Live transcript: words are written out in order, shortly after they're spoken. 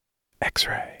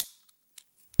X-Ray.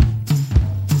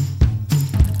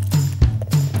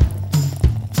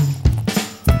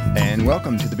 And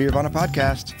welcome to the Beer Vana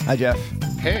podcast. Hi, Jeff.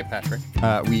 Hey, Patrick.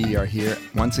 We are here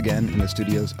once again in the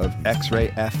studios of X-Ray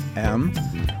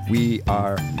FM. We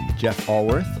are Jeff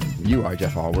Allworth. You are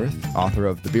Jeff Allworth, author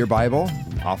of The Beer Bible,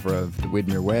 author of The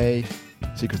Widmer Way,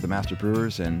 Secrets of the Master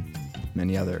Brewers, and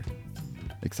many other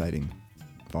exciting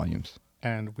volumes.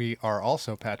 And we are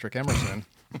also Patrick Emerson,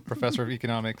 professor of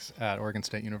economics at Oregon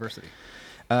State University.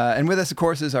 And with us, of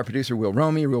course, is our producer, Will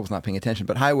Romey. Will was not paying attention,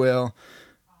 but hi, Will.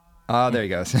 Oh, there he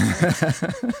goes.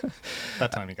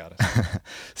 That time he got us.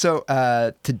 So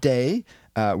today,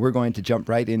 we're going to jump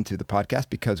right into the podcast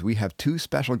because we have two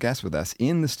special guests with us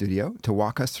in the studio to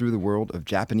walk us through the world of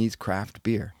Japanese craft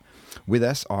beer. With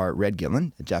us are Red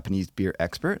Gillen, a Japanese beer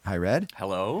expert. Hi, Red.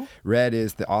 Hello. Red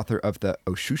is the author of the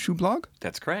Oshushu blog.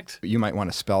 That's correct. You might want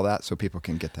to spell that so people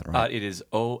can get that right. It is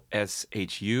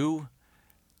OSHU.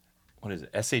 What is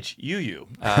it? SHUU.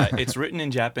 It's written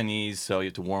in Japanese, so you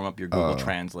have to warm up your Google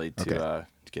Translate to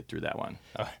get through that one.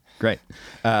 Great.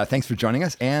 Thanks for joining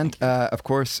us. And, of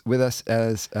course, with us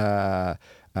as for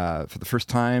the first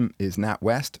time is Nat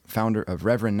West, founder of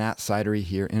Reverend Nat Cidery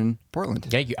here in Portland.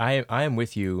 Thank you. I am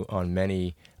with you on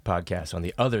many podcasts on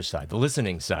the other side, the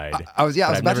listening side. I was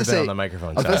about to say on the microphone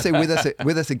I was about to say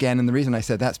with us again, and the reason I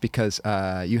said that's because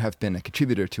you have been a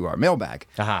contributor to our mailbag,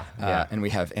 and we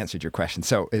have answered your questions.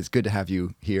 So it's good to have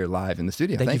you here live in the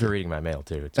studio. Thank you for reading my mail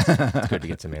too. It's good to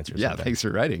get some answers. Yeah, sometimes. thanks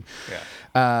for writing.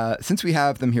 Yeah. Since we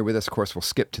have them here with us, of course, we'll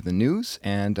skip to the news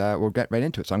and we'll get right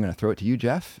into it. So I'm going to throw it to you,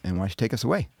 Jeff, and why don't you take us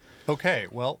away? Okay,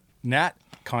 well, Nat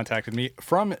contacted me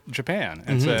from Japan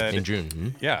and said, in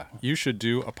June. yeah, you should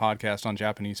do a podcast on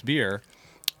Japanese beer,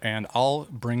 and I'll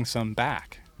bring some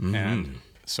back. And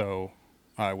so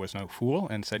I was no fool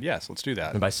and said, yes, let's do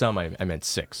that. And by some, I meant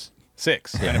 6.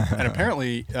 6. And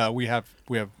apparently we have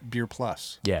Beer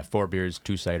Plus. Yeah, 4 beers,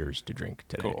 2 ciders to drink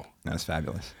today. Cool. That's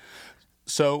fabulous.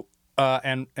 So,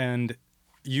 and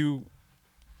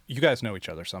you guys know each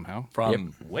other somehow.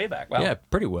 From way back. Wow. Yeah,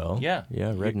 pretty well. Yeah.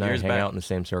 Yeah, Red and I Years hang back. out in the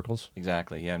same circles.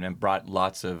 Exactly. Yeah, and brought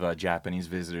lots of Japanese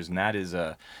visitors, and that is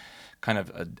kind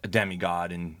of a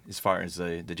demigod in as far as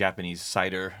the Japanese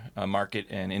cider market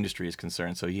and industry is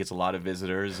concerned. So he gets a lot of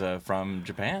visitors from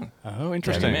Japan. Oh,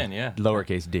 interesting. Come in, yeah.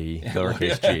 Lowercase d,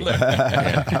 lowercase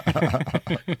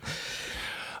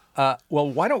g.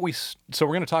 Well, why don't we? So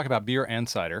we're going to talk about beer and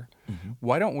cider.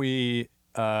 Why don't we?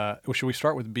 Should we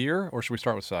start with beer or should we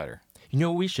start with cider? You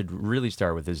know what we should really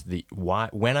start with is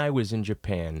when I was in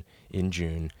Japan in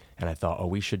June, and I thought,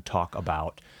 we should talk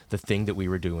about the thing that we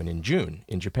were doing in June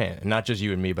in Japan. And not just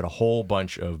you and me, but a whole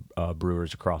bunch of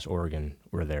brewers across Oregon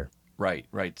were there. Right.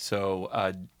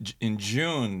 So in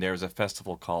June, there was a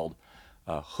festival called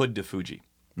Hood to Fuji.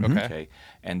 Okay.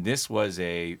 And this was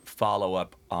a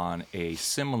follow-up on a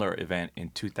similar event in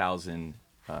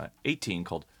 2018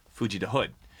 called Fuji to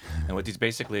Hood. And what these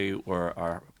basically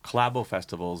are collabo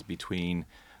festivals between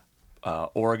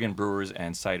Oregon brewers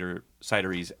and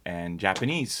cideries and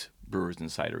Japanese brewers and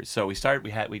cideries. So we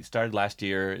started last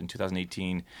year in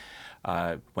 2018.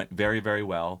 Went very, very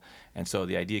well. And so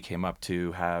the idea came up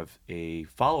to have a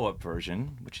follow-up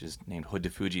version, which is named Hood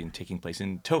to Fuji and taking place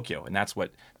in Tokyo. And that's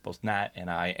what both Nat and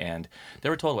I, and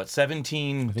there were total,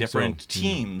 17 different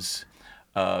teams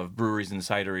of breweries and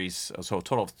cideries, so a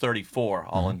total of 34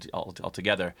 all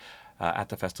together at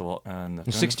the festival.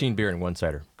 16 beer and 1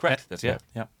 cider. Correct. That's yeah.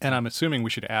 And I'm assuming we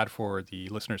should add for the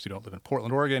listeners who don't live in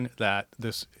Portland, Oregon, that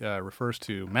this refers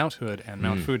to Mount Hood and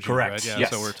Mount Fuji. Correct. Right? Yeah,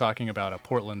 yes. So we're talking about a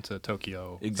Portland to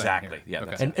Tokyo. Exactly. Thing here. Yeah.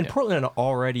 Okay. That's And Portland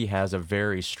already has a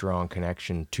very strong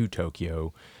connection to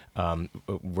Tokyo.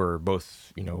 We're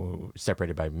both,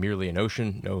 separated by merely an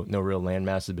ocean. No real land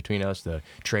masses between us. The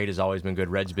trade has always been good.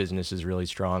 Red's business is really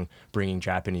strong, bringing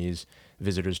Japanese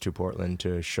visitors to Portland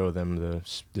to show them the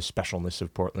specialness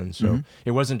of Portland. So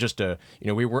it wasn't just we're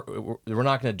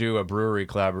not going to do a brewer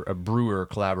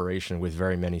collaboration with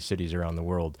very many cities around the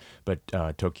world, but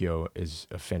Tokyo is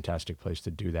a fantastic place to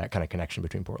do that kind of connection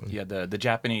between Portland. Yeah, the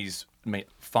Japanese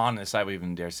fondness, I would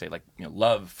even dare say,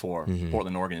 love for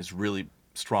Portland, Oregon is really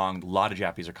strong. A lot of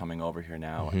Japanese are coming over here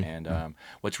now, and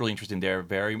what's really interesting, they're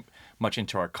very much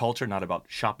into our culture, not about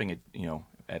shopping at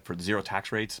for the zero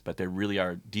tax rates, but they really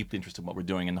are deeply interested in what we're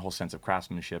doing, and the whole sense of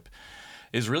craftsmanship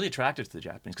is really attractive to the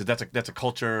Japanese because that's a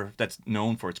culture that's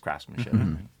known for its craftsmanship.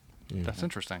 That's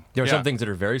interesting. There are some things that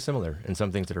are very similar and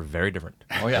some things that are very different.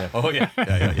 Oh yeah.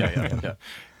 Yeah.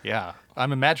 Yeah,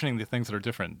 I'm imagining the things that are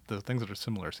different. The things that are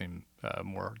similar seem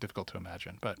more difficult to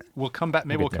imagine. But we'll come back.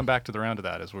 Maybe we'll come back to the round of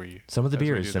that as we. Some of the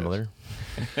beer is similar.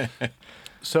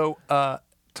 So,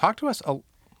 talk to us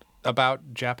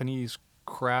about Japanese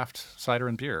craft cider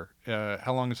and beer.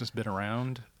 How long has this been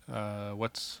around?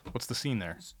 What's the scene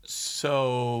there?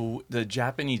 So the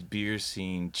Japanese beer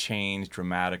scene changed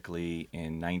dramatically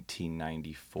in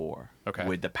 1994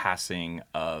 with the passing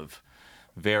of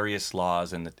various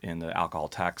laws in the alcohol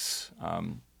tax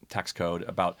code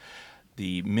about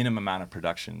the minimum amount of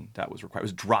production that was required. It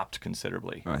was dropped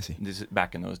considerably. Oh, I see. This is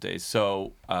back in those days.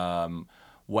 So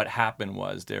what happened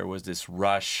was there was this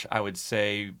rush. I would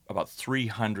say about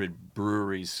 300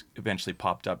 breweries eventually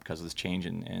popped up because of this change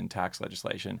in tax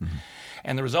legislation. Mm-hmm.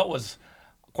 And the result was,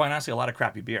 quite honestly, a lot of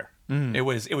crappy beer. Mm. It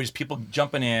was people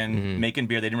jumping in, making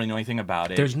beer. They didn't really know anything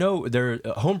about it.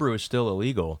 Homebrew is still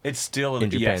illegal. It's still in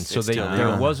Japan. Yes, so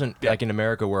there wasn't like in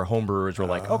America where homebrewers were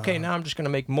like, okay, now I'm just going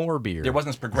to make more beer. There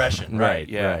wasn't this progression. Right.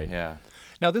 Yeah.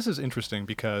 Now this is interesting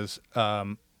because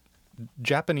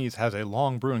Japanese has a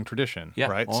long brewing tradition,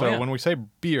 right? When we say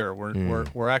beer,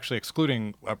 we're actually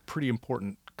excluding a pretty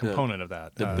important component of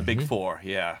that. The big four,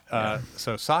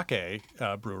 So sake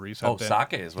breweries have been...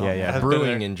 sake as well. Yeah.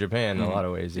 Brewing in Japan in a lot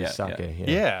of ways is sake.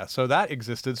 Yeah, so that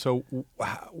existed. So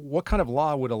what kind of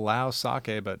law would allow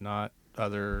sake but not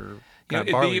other...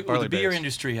 the beer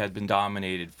industry had been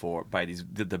dominated by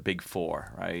the big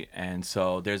four, right? And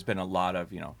so there's been a lot of,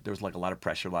 there was like a lot of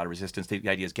pressure, a lot of resistance. The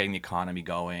idea is getting the economy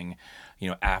going.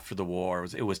 After the war,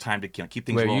 it was time to keep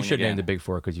things rolling. You should again. name the big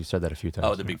four because you said that a few times.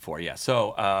 Oh, the big four, yeah.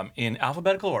 So in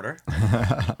alphabetical order,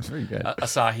 very good.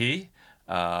 Asahi,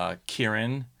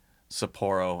 Kirin,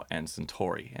 Sapporo, and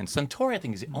Suntory. And Suntory, I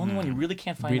think, is the only one you really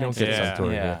can't find. We don't get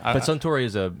Suntory. Yeah. But Suntory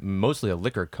is mostly a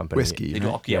liquor company. Whiskey. They do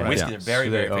whiskey. They're very,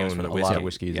 very famous for the whiskey. A lot of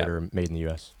whiskeys that are made in the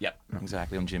U.S. Yeah,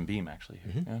 exactly. On Jim Beam, actually.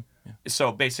 Mm-hmm. Yeah.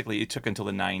 So basically, it took until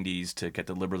the 90s to get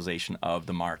the liberalization of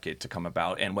the market to come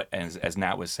about. And as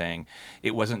Nat was saying,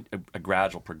 it wasn't a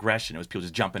gradual progression. It was people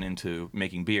just jumping into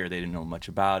making beer. They didn't know much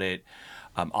about it.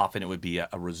 Often it would be a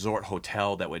resort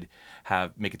hotel that would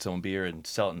make its own beer and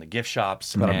sell it in the gift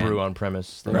shops. About a brew on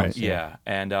premise. Right. Yeah.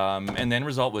 And then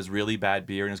result was really bad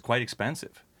beer and it was quite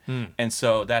expensive. And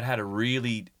so that had a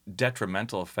really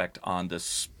detrimental effect on the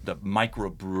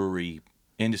microbrewery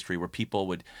industry where people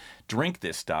would drink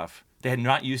this stuff. They had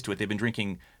not used to it. They've been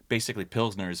drinking basically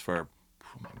Pilsners for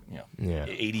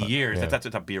 80 years. Yeah. That's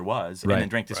what beer was. Right. And then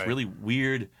drank this really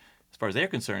weird, as far as they're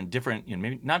concerned, different,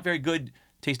 maybe not very good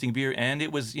tasting beer, and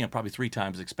it was probably 3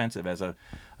 times as expensive as a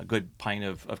good pint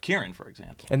of Kirin, for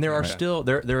example. And there are still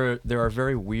there are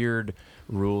very weird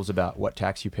rules about what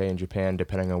tax you pay in Japan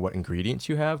depending on what ingredients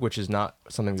you have, which is not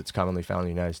something that's commonly found in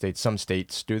the United States. Some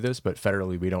states do this, but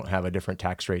federally we don't have a different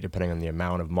tax rate depending on the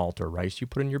amount of malt or rice you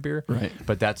put in your beer. Right.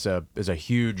 But that's a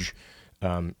huge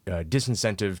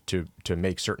disincentive to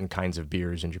make certain kinds of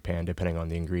beers in Japan depending on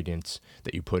the ingredients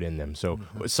that you put in them. So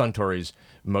Suntory's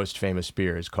most famous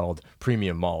beer is called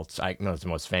Premium Malts. I know it's the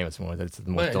most famous one. It's the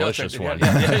most delicious one.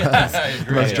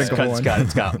 Most drinkable one.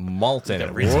 It's got malt in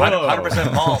it.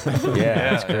 100% malt.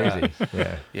 It's crazy.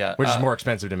 Yeah. Which is more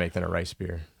expensive to make than a rice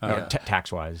beer,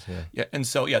 tax-wise. Yeah. And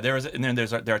so there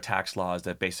are tax laws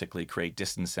that basically create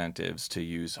disincentives to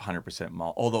use 100%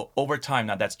 malt. Although over time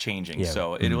now that's changing. Yeah.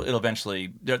 So it'll eventually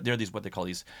there are these what they call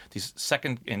these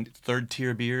second and third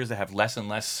tier beers that have less and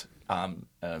less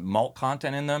malt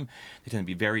content in them. They tend to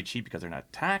be very cheap because they're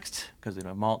not taxed because they don't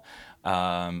have malt,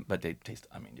 but they taste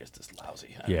just as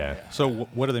lousy. So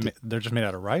what are they? They're just made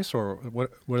out of rice, or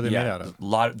what are they made out of? A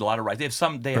lot of rice. They have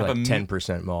some. They have like a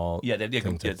 10% malt. Yeah,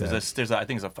 there's I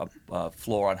think there's a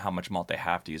floor on how much malt they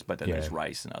have to use, but then there's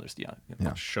rice and others.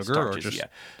 Sugar starches, or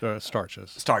just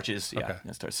starches. Starches, Okay.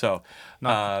 So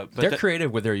But they're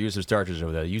creative with their use of starches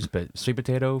over there. They use sweet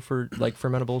potato for like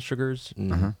fermentable sugars.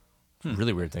 And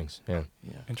really weird things. Yeah.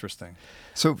 Interesting.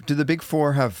 So do the big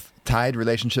four have tied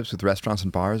relationships with restaurants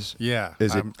and bars? Yeah.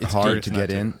 Is it hard to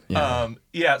get in?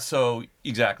 Yeah. So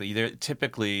exactly.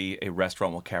 Typically, a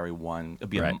restaurant will carry one. It'll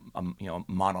be a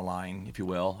monoline, if you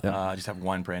will. Just have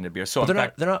one brand of beer. So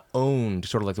they're not owned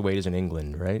sort of like the way it is in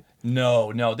England, right?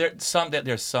 No. There's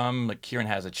some like Kirin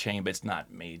has a chain, but it's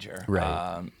not major.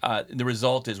 Right. The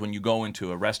result is when you go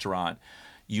into a restaurant,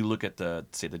 you look at the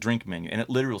drink menu, and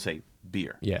it literally will say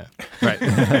beer. Yeah. Right.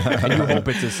 And you hope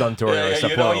it's a Suntory or a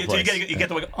Sapporo place. You get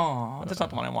the way, oh, that's not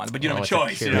the one I want. But you don't have a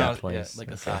choice. Like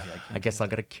I guess I'll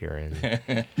get a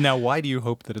Kirin. Now, why do you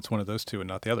hope that it's one of those two and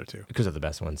not the other two? Because of the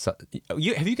best ones. So,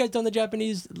 have you guys done the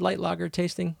Japanese light lager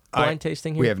tasting? Blind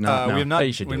tasting here? We have not. We have not. Oh,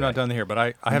 you should we've do not that. done it here, but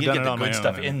I have done it on my own. You get the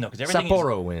good stuff in, though. Because everything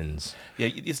Sapporo wins. Yeah,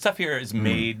 the stuff here is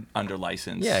made under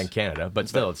license. Yeah, in Canada, but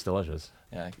still, it's delicious.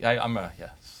 Yeah,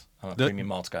 I'm a premium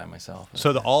malts guy myself.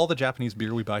 So all the Japanese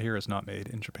beer we buy here is not made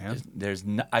in Japan?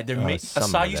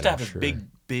 Asahi used to have a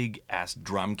big ass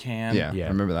drum can. Yeah, I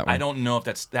remember that one. I don't know if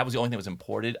that was the only thing that was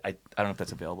imported. I don't know if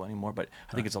that's available anymore, but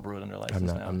I think it's all brewed under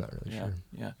license now. I'm not really sure.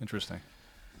 Yeah. Interesting.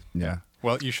 Yeah.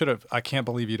 Well, you should have. I can't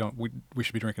believe you don't. We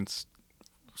should be drinking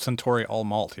Suntory all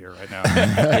malt here right now.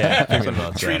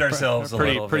 Treat ourselves a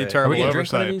little pretty bit. terrible Are we gonna oversight.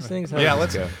 drink one of these things? Yeah,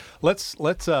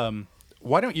 let's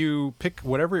why don't you pick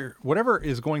whatever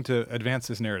is going to advance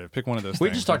this narrative? Pick one of those. We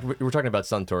things. were talking about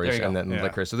Suntories and then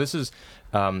liquor. So this is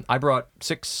I brought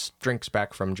 6 drinks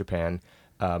back from Japan.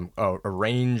 A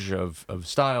range of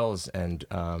styles and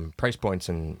price points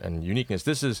and uniqueness.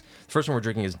 This is the first one we're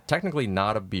drinking is technically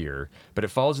not a beer, but it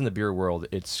falls in the beer world.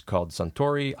 It's called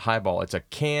Suntory Highball. It's a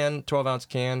can, 12-ounce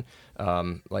can.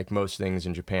 Like most things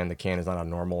in Japan, the can is not a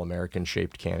normal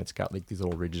American-shaped can. It's got like these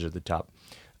little ridges at the top.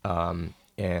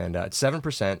 And it's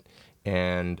 7%.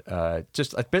 And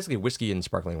just basically whiskey and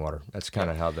sparkling water. That's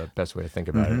kind of how the best way to think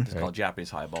about it. It's called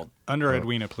Japanese highball. Under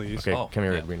Edwina, please. Okay, come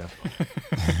here, Edwina.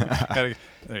 There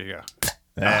you go.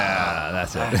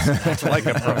 That's it. It's like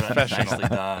a professional. Nicely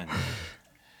done.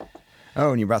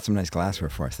 Oh, and you brought some nice glassware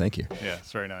for us. Thank you. Yeah,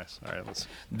 it's very nice. All right, let's.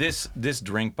 This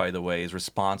drink, by the way, is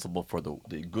responsible for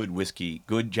the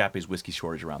good Japanese whiskey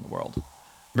shortage around the world.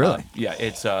 Really? Yeah,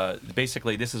 it's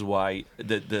basically this is why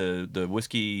the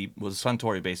whiskey was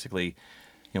Suntory, basically,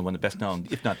 one of the best known,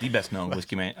 if not the best known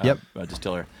whiskey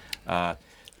distiller.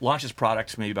 Launched this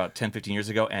product maybe about 10, 15 years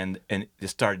ago, and it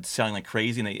started selling like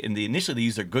crazy. And they initially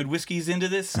used their good whiskeys into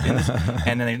this,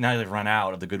 and then now they've run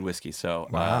out of the good whiskey. So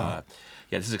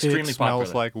this is extremely popular. It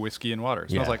smells like whiskey and water.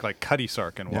 It smells like Cutty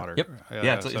Sark and water. Yep.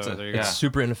 It's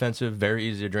super inexpensive, very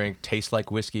easy to drink, tastes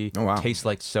like whiskey, tastes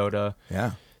like soda.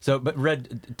 Yeah. So, but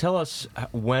Red, tell us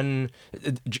when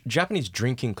Japanese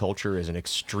drinking culture is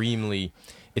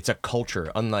it's a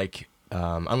culture unlike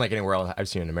anywhere else I've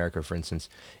seen in America, for instance.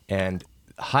 And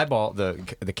highball,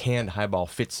 the canned highball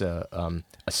fits a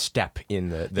step in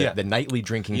the nightly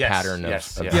drinking pattern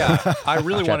of I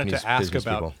really wanted to ask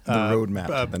about the roadmap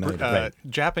to the night.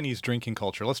 Japanese drinking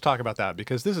culture. Let's talk about that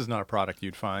because this is not a product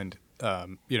you'd find.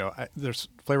 There's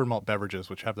flavored malt beverages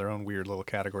which have their own weird little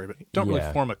category, but don't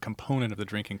really form a component of the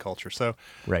drinking culture. So,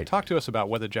 talk to us about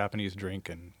what the Japanese drink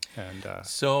and.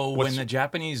 So when the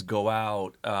Japanese go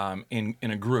out in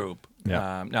a group.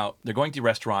 Now they're going to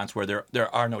restaurants where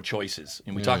there are no choices,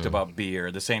 and we talked about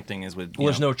beer. The same thing is with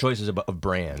there's no choices of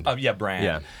brand. Brand.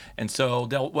 Yeah. And so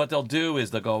what they'll do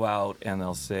is they'll go out and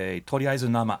they'll say "Toriaizu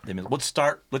nama." Let's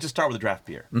just start with a draft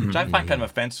beer, which I find kind of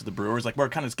offensive to the brewers. Like we're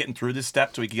kind of just getting through this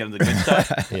step so we can get into the good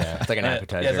stuff. It's like an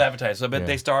appetizer. It's an appetizer. So, but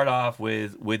they start off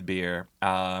with beer.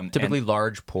 Typically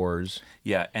large pours.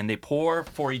 Yeah, and they pour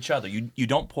for each other. You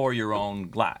don't pour your own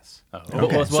glass. Oh,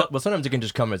 okay. Well, sometimes it can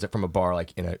just come from a bar,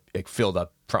 like filled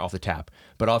up off the tap.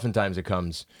 But oftentimes it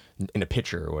comes in a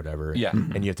pitcher or whatever. Yeah,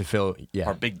 and you have to fill. Yeah,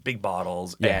 or big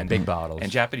bottles. Yeah, big bottles.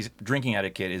 And Japanese drinking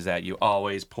etiquette is that you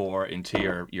always pour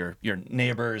into your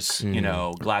neighbor's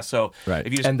glass. So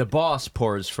and the boss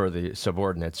pours for the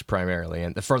subordinates primarily,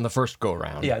 and from the first go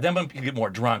round. Yeah, then when you get more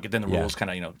drunk, then the rules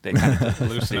kind of they kind of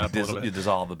loosen up a little bit,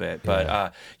 dissolve a bit.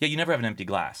 But you never have an empty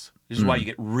glass. This is why you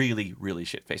get really, really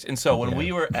shit-faced. And so when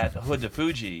we were at Hood to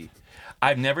Fuji,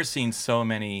 I've never seen so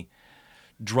many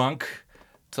drunk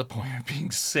to the point of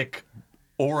being sick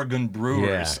Oregon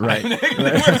brewers. Yeah, right.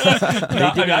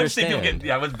 I've seen people get,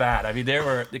 it was bad. I mean,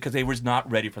 because they was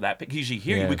not ready for that. Because usually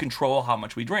here we control how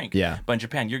much we drink. Yeah. But in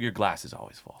Japan, your glass is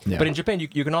always full. Yeah. But in Japan, you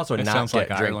can also not get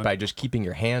drink Ireland. by just keeping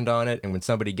your hand on it. And when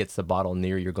somebody gets the bottle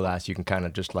near your glass, you can kind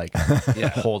of just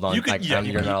hold on.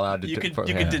 You're not allowed to. You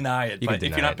could deny it, but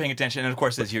if you're not paying attention, and of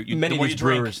course, as many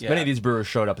of these brewers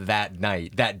showed up that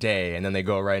day, and then they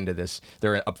go right into this.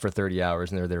 They're up for 30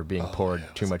 hours, and they're being poured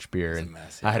too much beer. And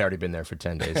I had already been there for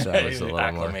 10 days, so I was a little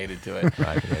acclimated to it.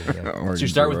 So you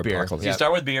start with beer. So you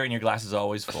start with beer, and your glass is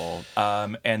always full.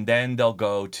 And then they'll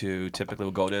go to sake, a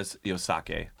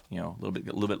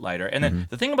little bit lighter. And then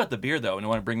the thing about the beer, though, and I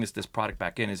want to bring this product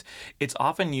back in, is it's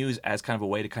often used as kind of a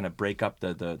way to kind of break up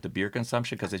the beer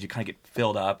consumption, because as you kind of get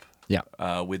filled up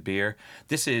with beer,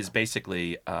 this is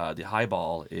basically the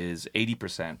highball is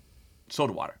 80%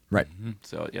 soda water. Right.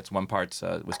 So it's 1 part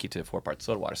whiskey to 4 parts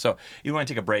soda water. So you want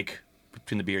to take a break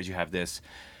between the beers, you have this,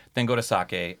 then go to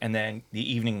sake, and then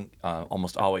the evening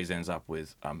almost always ends up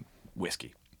with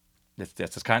whiskey. This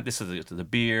is the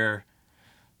beer,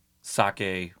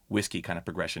 sake, whiskey kind of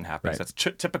progression happens. That's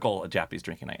typical of Japanese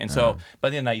drinking night. And so by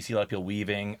the end of the night, you see a lot of people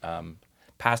weaving,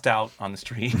 passed out on the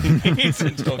street. And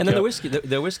then the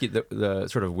whiskey, the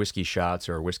sort of whiskey shots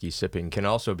or whiskey sipping can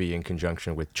also be in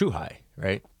conjunction with chuhai,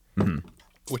 right?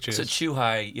 Which is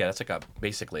chuhai? Yeah, that's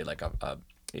basically like a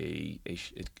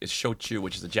shochu,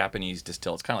 which is a Japanese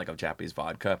distill. It's kind of like a Japanese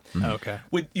vodka. Okay.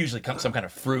 With usually some kind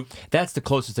of fruit. That's the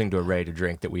closest thing to a ready to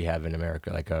drink that we have in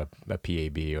America, like a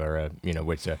PAB or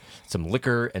it's some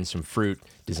liquor and some fruit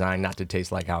designed not to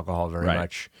taste like alcohol very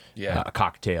much. Yeah. A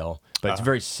cocktail, but it's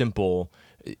very simple.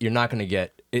 You're not going to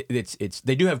get it's.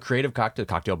 They do have creative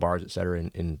cocktail bars, et cetera,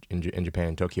 in Japan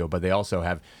and Tokyo, but they also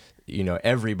have.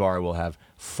 Every bar will have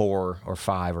 4 or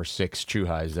 5 or 6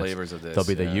 chuhais. Flavors of this. There'll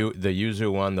be the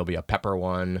yuzu one. There'll be a pepper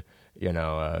one.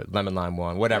 Lemon lime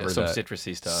one. Whatever. Some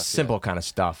citrusy stuff. Simple kind of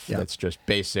stuff. Yeah. That's just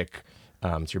basic.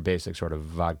 It's your basic sort of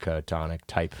vodka tonic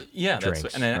type. Yeah,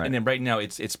 drinks. And then right now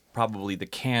it's probably the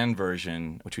can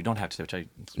version, which we don't have to.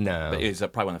 But is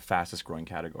probably one of the fastest growing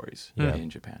categories in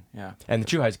Japan. Yeah. And the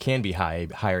chuhais can be higher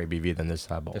ABV than this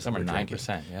highball. Some are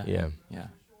 9%. Yeah.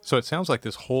 So it sounds like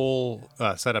this whole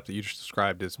setup that you just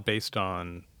described is based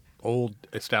on old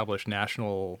established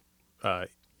national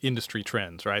industry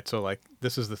trends, right? So like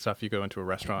this is the stuff you go into a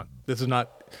restaurant. This is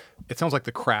not. It sounds like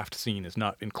the craft scene is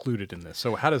not included in this.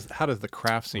 So how does the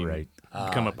craft scene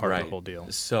become a part of the whole deal?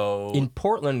 So in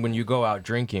Portland, when you go out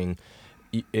drinking,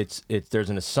 there's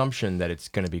an assumption that it's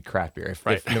going to be craft beer.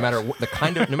 If no matter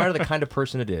the kind of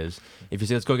person it is, if you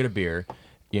say let's go get a beer.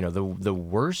 The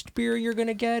worst beer you're going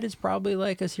to get is probably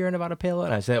like a Sierra Nevada Pale Ale,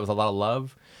 and I say that with a lot of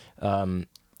love.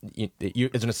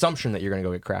 It's an assumption that you're going to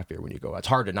go get craft beer when you go out. It's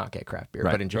hard to not get craft beer,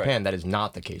 but in Japan that is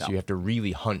not the case. No. You have to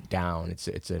really hunt down.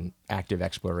 It's an active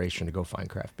exploration to go find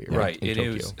craft beer. Right, in it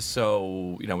Tokyo. is.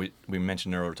 So we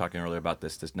mentioned earlier, talking earlier about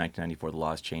this 1994, the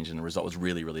laws changed, and the result was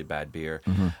really, really bad beer.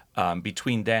 Mm-hmm.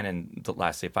 Between then and the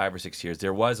last, say, 5 or 6 years,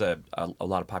 there was a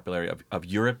lot of popularity of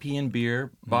European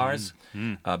beer bars,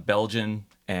 Belgian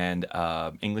and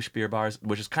English beer bars,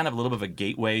 which is kind of a little bit of a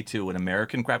gateway to an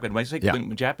American craft beer.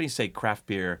 When Japanese say craft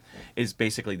beer, is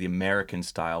basically the American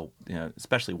style,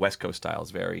 especially West Coast style,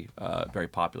 is very, very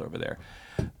popular over there.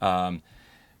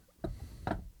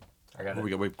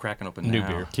 We're cracking open new now.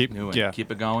 Beer. Keep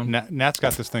it going. Nat's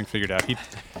got this thing figured out.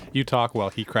 You talk while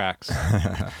he cracks.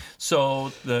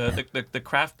 So the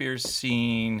craft beer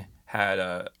scene had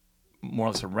a more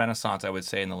or less a renaissance, I would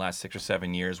say, in the last 6 or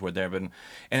 7 years, where there have been,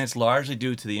 and it's largely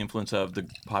due to the influence of the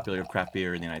popularity of craft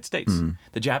beer in the United States. Mm-hmm.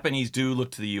 The Japanese do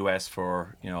look to the U.S.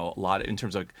 for a lot in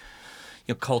terms of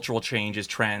cultural changes,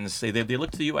 trends. They look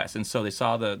to the U.S. and so they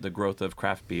saw the growth of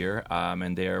craft beer,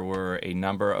 and there were a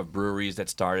number of breweries that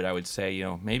started, I would say,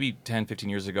 maybe 10,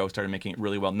 15 years ago, started making it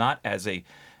really well, not as a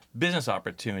business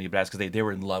opportunity, but that's because they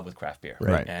were in love with craft beer.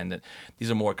 Right. And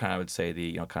these are more kind of, I would say,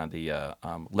 the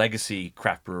legacy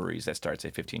craft breweries that started, say,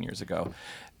 15 years ago.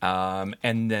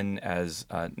 And then, as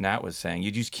Nat was saying,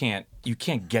 you can't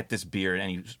get this beer in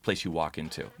any place you walk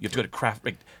into. You have to go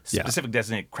to specific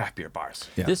designated craft beer bars.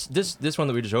 Yeah. This one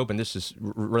that we just opened, this is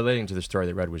relating to the story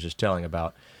that Red was just telling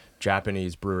about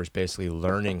Japanese brewers basically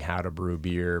learning how to brew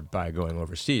beer by going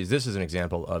overseas. This is an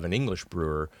example of an English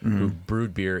brewer who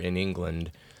brewed beer in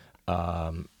England.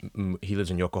 He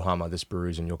lives in Yokohama. This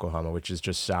brewery's in Yokohama, which is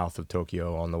just south of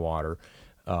Tokyo on the water.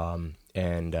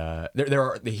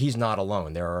 He's not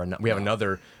alone. We have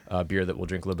another beer that we'll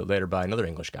drink a little bit later by another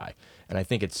English guy, and I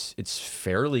think it's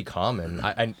fairly common.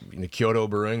 The Kyoto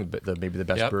Brewing, maybe the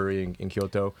best brewery in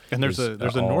Kyoto. And there's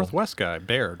a Northwest guy,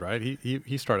 Baird, right?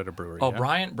 He started a brewery. Oh,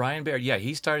 yeah? Brian Baird. Yeah,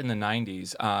 he started in the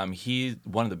 90s. He's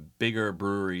one of the bigger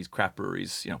breweries, craft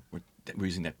breweries. We're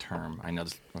using that term. I know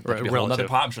this could be a whole other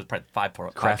podcast. I'm sure there's probably 5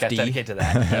 podcasts dedicated to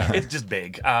that. It's just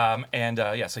big. So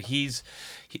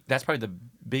that's probably the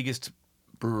biggest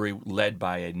brewery led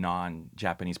by a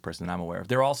non-Japanese person that I'm aware of.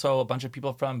 There are also a bunch of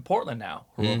people from Portland now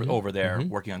who are over there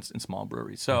working in small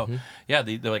breweries. So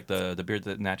they're like the beer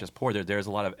that Nat just poured. There's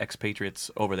a lot of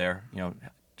expatriates over there,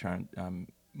 trying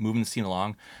moving the scene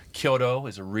along. Kyoto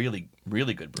is a really,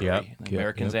 really good brewery.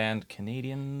 Americans and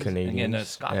Canadians and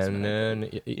Scotsmen. And then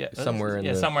somewhere in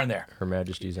there. Her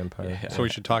Majesty's Empire. Yeah. So we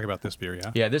should talk about this beer,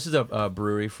 yeah? Yeah, this is a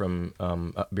brewery from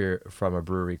a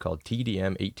brewery called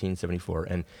TDM 1874.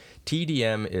 And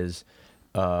TDM is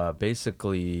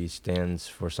basically stands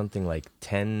for something like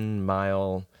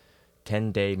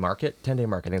 10-day market. 10-day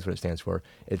market, I think that's what it stands for.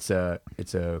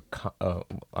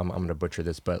 I'm going to butcher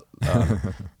this, but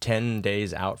 10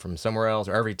 days out from somewhere else,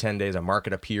 or every 10 days a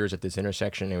market appears at this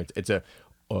intersection. And it's a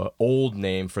old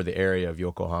name for the area of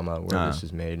Yokohama where this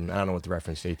is made. And I don't know what the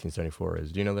reference to 1874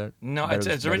 is. Do you know that? No,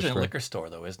 it's originally a liquor store,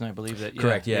 though, isn't it? I believe that.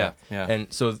 Correct, yeah.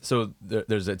 And so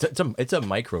there's it's a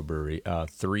microbrewery,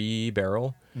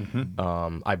 3-barrel.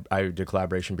 Mm-hmm. I did a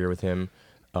collaboration beer with him.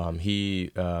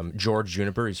 George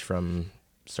Juniper, he's from,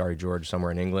 sorry George,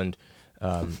 somewhere in England.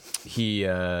 He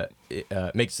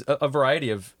makes a variety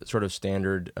of sort of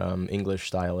standard English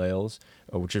style ales,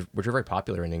 which are very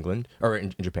popular in England or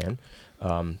in Japan.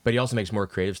 But he also makes more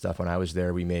creative stuff. When I was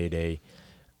there, we made a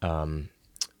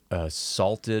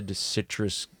salted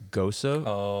citrus gosa.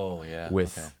 Oh yeah.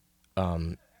 With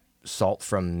salt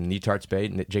from Netarts Bay,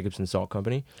 Jacobson Salt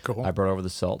Company. Cool. I brought over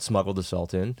the salt, smuggled the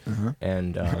salt in,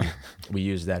 and we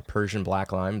used that Persian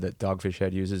black lime that Dogfish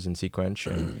Head uses in Sequench,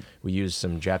 and we used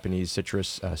some Japanese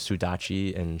citrus,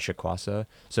 Sudachi and Shikwasa.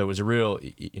 So it was a real,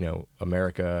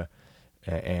 America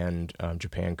and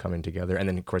Japan coming together. And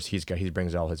then, of course, he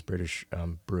brings all his British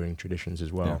brewing traditions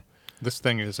as well. Yeah. This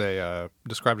thing is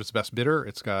described as the best bitter.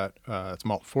 It's got it's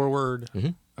malt forward.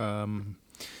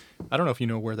 I don't know if you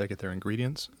know where they get their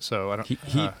ingredients, so I don't.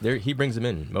 He brings them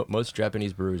in. Most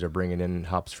Japanese brewers are bringing in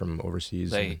hops from overseas.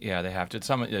 They have to.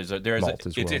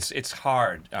 It's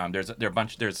hard.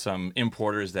 There's some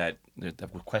importers that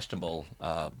have questionable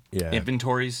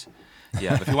inventories.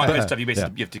 Yeah, but if you want good stuff, you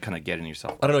have to kind of get in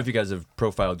yourself. I don't know if you guys have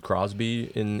profiled Crosby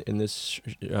in this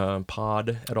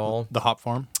pod at all. The Hop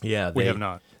Farm? Yeah, we have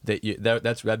not.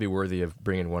 That'd be worthy of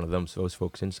bringing one of those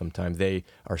folks in sometime. They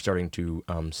are starting to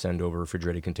send over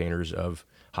refrigerated containers of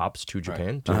hops to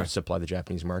Japan to supply the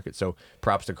Japanese market. So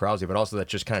props to Crosby, but also that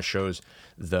just kind of shows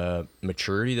the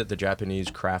maturity that the Japanese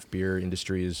craft beer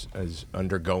industry is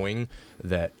undergoing.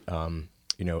 That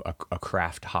a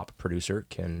craft hop producer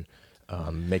can.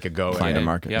 Make a go find a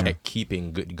market at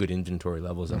keeping good inventory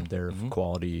levels up there of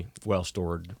quality, well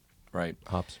stored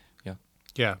hops.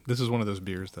 Yeah. This is one of those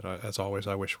beers that, as always,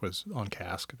 I wish was on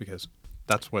cask because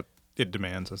that's what it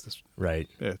demands as this. Right.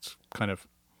 It's kind of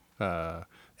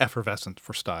effervescent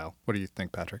for style. What do you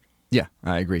think, Patrick? Yeah,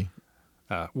 I agree.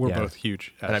 We're both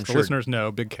huge, as the listeners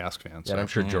know, big cask fans. So. And I'm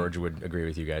sure George would agree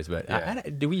with you guys.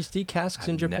 But do we see casks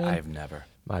in Japan? I've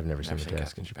never seen a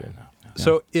cask in Japan. No.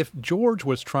 So if George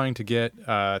was trying to get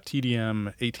TDM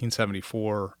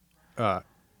 1874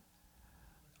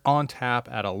 on tap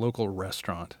at a local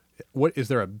restaurant, is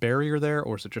there a barrier there,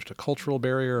 or is it just a cultural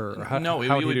barrier? Or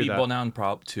it would be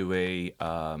bound to a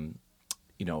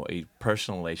a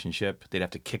personal relationship. They'd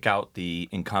have to kick out the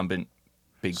incumbent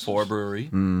Big Four brewery.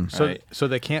 So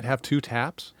they can't have two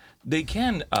taps? They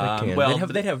can. Well,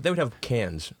 they would have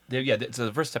cans. So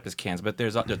the first step is cans, but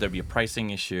there'd be a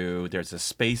pricing issue. There's a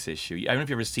space issue. I don't know if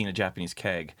you've ever seen a Japanese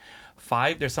keg.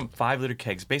 There's some 5-liter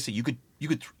kegs. Basically, you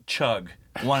could chug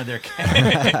one of their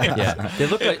kegs. They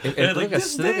look like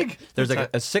this big. There's like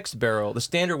a 6-barrel. The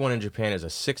standard one in Japan is a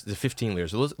 15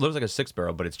 liters. It looks like a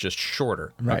 6-barrel, but it's just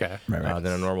shorter. Right. Than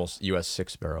a normal U.S.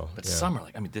 6-barrel. But some are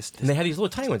this. And they have these little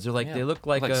tiny ones. They're like they look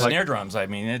like snare drums. I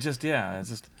mean, it's just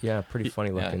pretty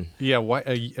funny looking. Yeah.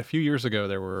 A few years ago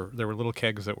there were little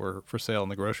kegs that were for sale in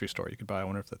the grocery store. You could buy. I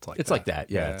wonder if that's like it's that. like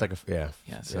that. Yeah. It's like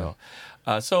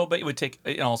but it would take,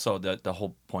 and also the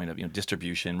whole point of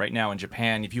distribution. Right now in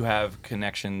Japan, if you have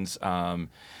connections,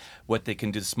 what they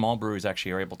can do, the small breweries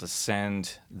actually are able to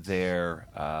send their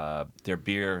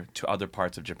beer to other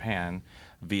parts of Japan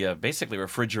via basically a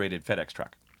refrigerated FedEx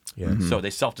truck. Yeah. So they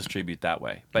self-distribute that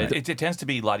way. But it tends to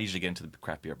be a lot easier to get into the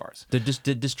craft beer bars. The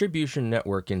distribution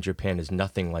network in Japan is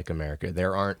nothing like America.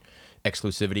 There aren't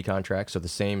exclusivity contracts, so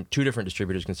two different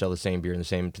distributors can sell the same beer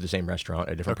to the same restaurant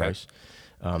at a different price.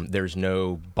 There's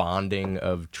no bonding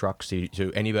of trucks,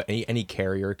 so any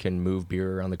carrier can move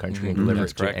beer around the country and deliver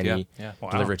it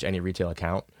to any retail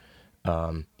account.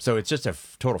 So it's just a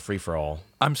total free-for-all.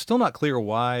 I'm still not clear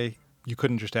why you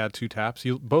couldn't just add 2 taps.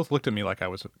 You both looked at me like I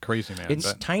was a crazy man.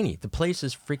 It's tiny. The place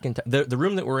is freaking the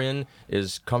room that we're in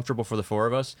is comfortable for the 4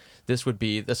 of us. This would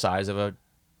be the size of a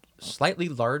slightly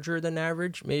larger than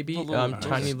average, maybe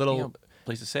tiny little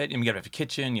place to sit. You got to have a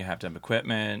kitchen. You have to have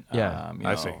equipment.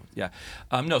 I see. Yeah.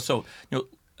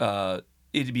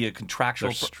 It'd be a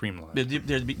contractual. Streamlined.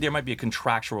 There might be a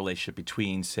contractual relationship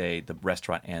between, say, the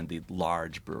restaurant and the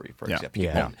large brewery, for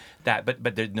example.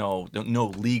 But there's no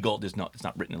legal. It's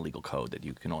not written in legal code that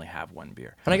you can only have one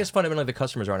beer. And I guess fundamentally the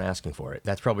customers aren't asking for it.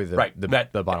 That's probably the bottom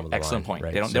of the line. Excellent point.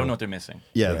 Right? They don't know what they're missing.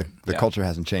 Yeah, the culture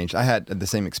hasn't changed. I had the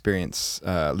same experience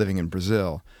living in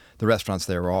Brazil. The restaurants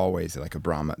there were always like a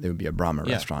Brahma. There would be a Brahma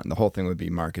restaurant, and the whole thing would be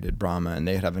marketed Brahma, and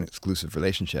they'd have an exclusive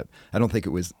relationship. I don't think it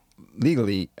was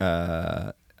legally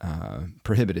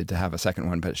prohibited to have a second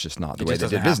one, but it's just not the way they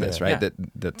did business, right?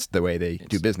 That's the way they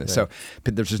do business. Right. So,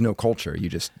 but there's just no culture.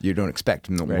 You don't expect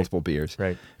multiple beers.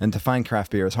 Right. And to find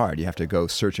craft beer is hard. You have to go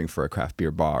searching for a craft beer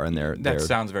bar, and that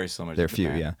sounds very similar. They're few,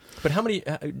 yeah. But how many,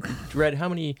 Red? How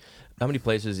many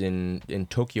places in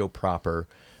Tokyo proper?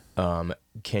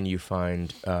 Can you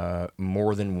find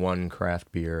more than one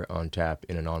craft beer on tap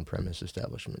in an on-premise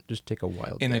establishment? Just take a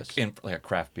wild guess. In like a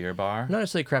craft beer bar? Not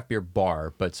necessarily a craft beer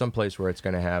bar, but some place where it's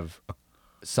going to have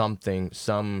something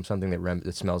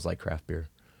that smells like craft beer?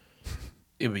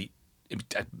 It'd be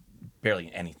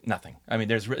barely nothing. I mean,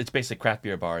 it's basically craft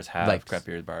beer bars have like craft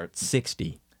beer bars.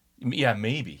 60. Yeah,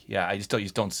 maybe. Yeah, you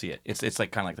just don't see it. It's like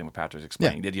kind of like what Patrick's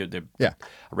explaining. Yeah.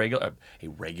 A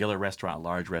regular restaurant, a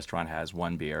large restaurant has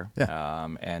one beer. Yeah.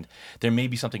 And there may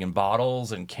be something in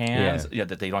bottles and cans. Yeah.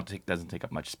 That doesn't take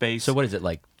up much space. So what is it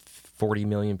like? 40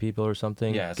 million people or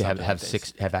something. Yeah, have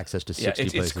access to 60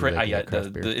 places.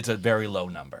 It's a very low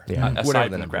number. Yeah.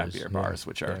 Aside from the craft beer bars,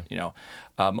 which are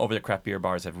over the craft beer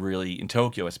bars have really in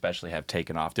Tokyo especially have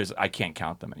taken off. I can't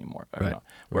count them anymore. Right.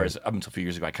 Whereas up until a few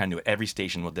years ago, I kind of knew every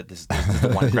station that this is the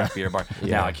one craft beer bar.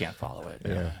 Now I can't follow it.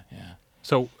 Yeah.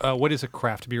 So what does a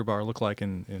craft beer bar look like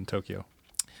in Tokyo?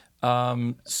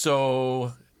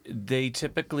 So they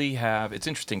typically have. It's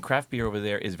interesting. Craft beer over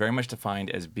there is very much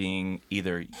defined as being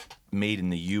either made in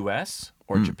the U.S.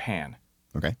 or Japan.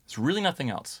 Okay. It's really nothing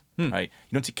else, right?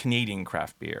 You don't see Canadian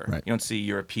craft beer. Right. You don't see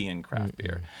European craft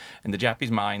beer. In the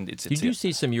Japanese mind, it's you do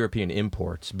see some European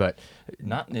imports, but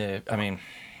not.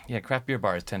 Craft beer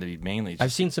bars tend to be mainly.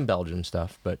 I've seen some Belgian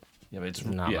stuff, but but it's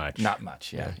not much. Not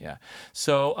much. Yeah.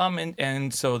 So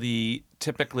so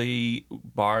typically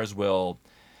bars will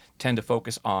tend to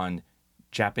focus on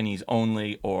Japanese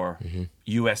only or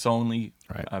U.S. only,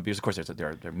 right? Because of course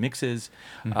there are mixes,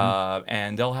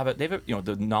 and they'll have it.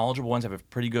 The knowledgeable ones have a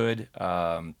pretty good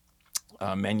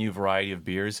menu variety of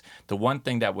beers. The one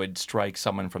thing that would strike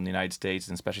someone from the United States,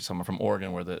 and especially someone from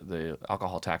Oregon, where the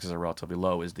alcohol taxes are relatively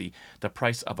low, is the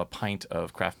price of a pint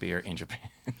of craft beer in Japan.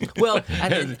 Well,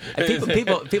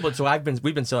 people. So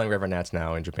we've been selling Reverend Nat's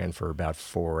now in Japan for about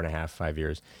 4.5-5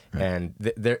 years, right. And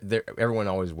everyone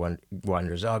always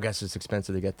wonders, I guess it's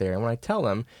expensive to get there. And when I tell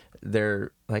them,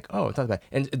 they're like, oh, it's not bad.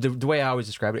 And the way I always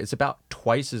describe it, it's about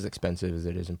twice as expensive as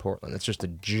it is in Portland. It's just a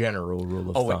general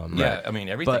rule of thumb. Yeah, right? I mean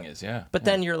everything is. Yeah. But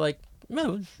then you're like,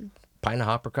 pint of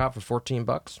Apricot for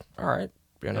 $14. All right,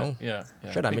 Yeah.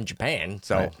 Shit, I'm in Japan,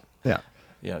 so right.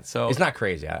 Yeah. So it's not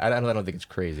crazy. I don't think it's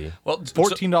crazy. Well,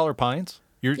 $14 pints.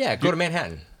 Go to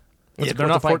Manhattan. They're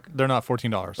not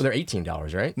 $14. Well, they're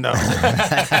 $18, right? No,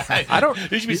 I don't.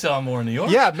 You should be selling more in New York.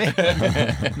 Yeah,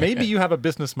 maybe you have a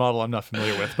business model I'm not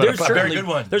familiar with, but there's a very good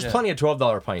one. There's plenty of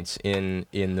 $12 pints in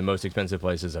the most expensive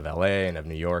places of LA and of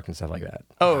New York and stuff like that.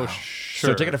 Oh,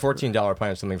 sure. So taking a $14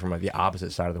 pint of something from the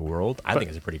opposite side of the world, I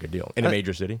think is a pretty good deal in a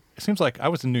major city. It seems like I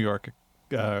was in New York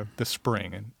this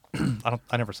spring, and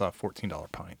I never saw a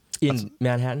 $14 pint in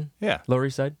Manhattan. Yeah, Lower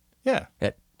East Side. Yeah,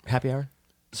 at happy hour.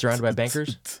 Surrounded by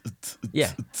bankers?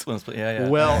 Yeah.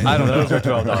 Well, I don't know. Those are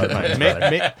 $12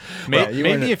 pints.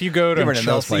 Maybe if you go to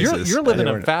Chelsea, you're living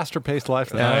a faster paced life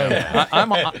than I am.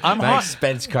 My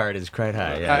expense card is quite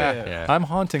high. Yeah. I'm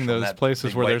haunting those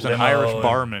places where there's an Irish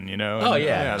barman, Oh,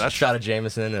 yeah. That's a shot of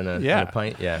Jameson and a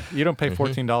pint. Yeah. You don't pay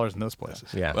 $14 in those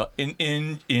places. Yeah. Well,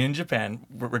 in Japan,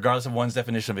 regardless of one's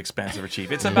definition of expensive or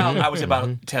cheap, it's about, I would say about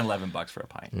 $10-11 for a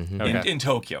pint. In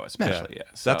Tokyo, especially. Yeah.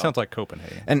 So, that sounds like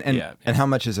Copenhagen. And how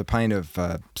much is a pint of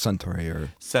Suntory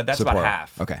or so that's Sapporo? About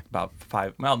half. Okay, about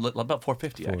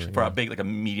 $4.50 actually for a big a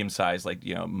medium sized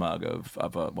mug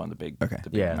of one of the big. Okay, the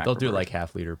big they'll do like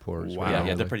half-liter pours. Wow,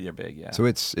 yeah, they're big. Yeah, so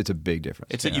it's a big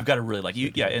difference. You've got to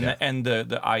really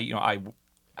I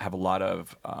have a lot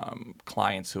of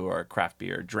clients who are craft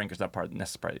beer drinkers, not part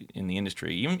necessarily in the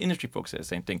industry. Even industry folks say the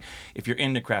same thing. If you're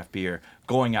into craft beer,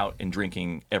 going out and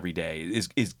drinking every day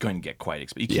is going to get quite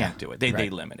expensive. You can't do it.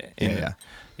 They limit it.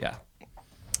 Yeah.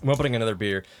 I'm opening another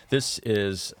beer. This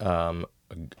is, I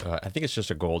think it's just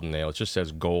a golden ale. It just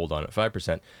says gold on it,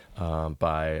 5%,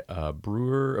 by a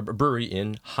brewery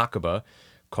in Hakuba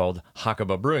called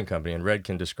Hakuba Brewing Company. And Red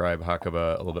can describe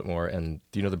Hakuba a little bit more. And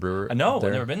do you know the brewer? No, I've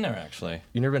never been there, actually.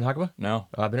 You never been to Hakuba? No.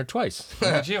 I've been there twice.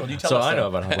 What you tell so us I know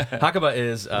about Hakuba. Hakuba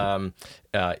is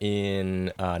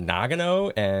in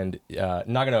Nagano, and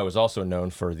Nagano is also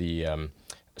known for the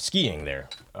skiing there.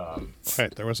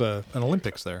 Right, there was an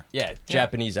Olympics there. Yeah,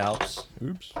 Japanese Alps.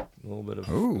 Oops, a little bit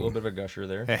of a gusher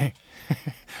there. Hey.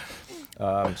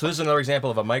 So this is another example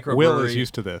of a microbrewery. Will is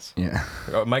used to this. Yeah,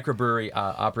 a microbrewery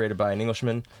operated by an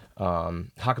Englishman.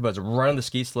 Hakuba is right on the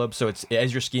ski slope, so it's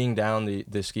as you're skiing down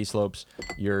the ski slopes,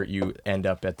 you end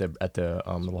up at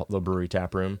the brewery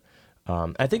tap room.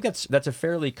 I think that's a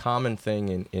fairly common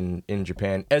thing in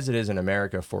Japan, as it is in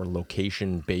America for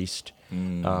location-based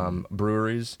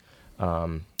breweries.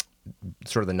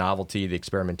 Sort of the novelty, the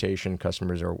experimentation.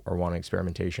 Customers are wanting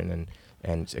experimentation,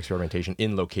 and experimentation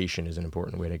in location is an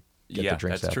important way to get the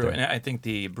drinks out there. Yeah, that's true. And I think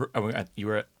you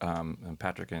were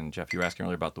Patrick and Jeff, you were asking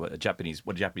earlier about what a Japanese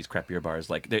craft beer bar is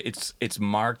like. It's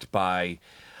marked by,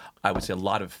 I would say, a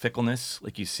lot of fickleness.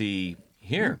 Like you see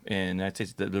Here in the United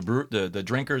States, the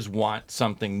drinkers want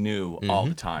something new all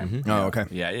the time. Mm-hmm. Oh, okay.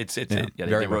 Yeah,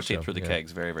 they rotate through the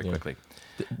kegs very quickly.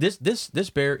 This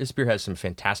beer has some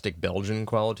fantastic Belgian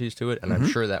qualities to it, and I'm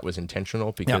sure that was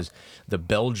intentional because the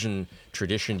Belgian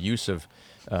tradition use of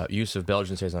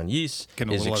Belgian saison yeast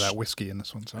getting a little of that whiskey in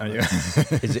this one. So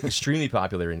is extremely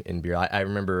popular in beer. I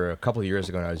remember a couple of years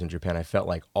ago when I was in Japan, I felt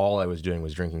like all I was doing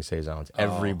was drinking saisons.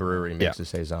 Every brewery makes a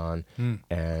saison,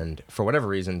 and for whatever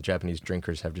reason, Japanese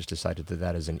drinkers have just decided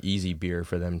that is an easy beer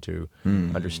for them to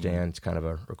understand. It's kind of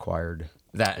a required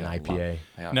an IPA.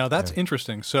 Now that's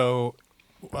interesting. So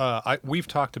we've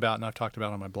talked about, and I've talked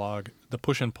about on my blog, the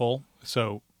push and pull.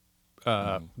 So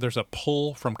there's a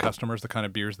pull from customers, the kind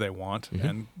of beers they want,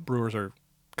 and brewers are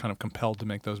kind of compelled to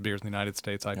make those beers in the United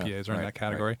States. IPAs are in that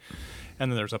category.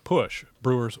 And then there's a push.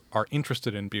 Brewers are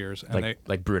interested in beers. And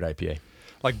like Brewed IPA.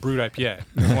 Like Brewed IPA.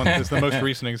 It's the most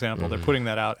recent example. They're putting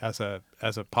that out as a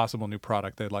possible new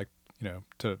product they'd like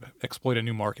to exploit a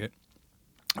new market.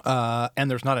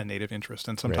 And there's not a native interest,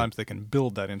 and sometimes they can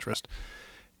build that interest.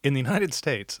 In the United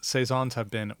States, saisons have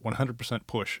been 100%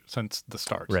 push since the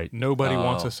start. Right. Nobody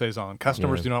wants a saison.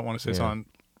 Customers do not want a saison.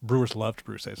 Brewers love to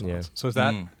brew saisons. Yeah. So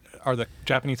are the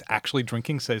Japanese actually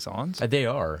drinking saisons? They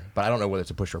are, but I don't know whether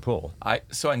it's a push or pull. I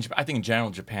think in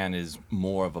general Japan is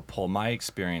more of a pull. My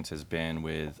experience has been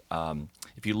with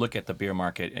if you look at the beer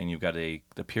market and you've got the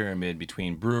pyramid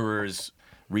between brewers,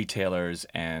 retailers,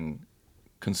 and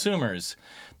consumers.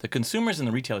 The consumers and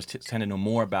the retailers tend to know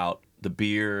more about the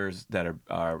beers that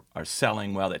are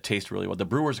selling well, that taste really well. The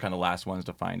brewers are kind of the last ones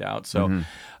to find out. So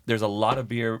there's a lot of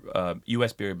beer,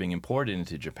 U.S. beer being imported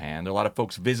into Japan. There are a lot of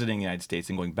folks visiting the United States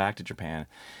and going back to Japan.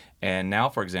 And now,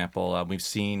 for example, we've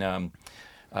seen there's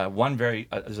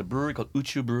a brewery called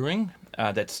Uchu Brewing all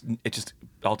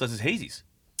it does is hazies.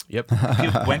 Yep.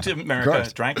 He went to America,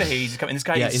 drank the haze. And this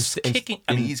guy is kicking.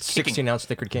 He's kicking 16-ounce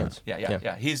thicker cans.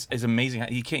 Yeah. He's amazing.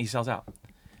 He sells out.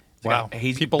 Wow.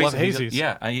 People love hazies.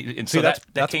 Yeah. And so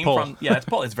that came pull. from, that's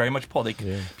pull. It's very much pull.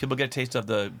 People get a taste of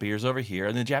the beers over here.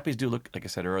 And the Japanese do look, like I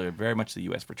said earlier, very much the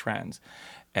U.S. for trends.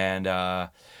 And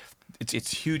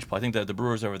it's huge pull. I think the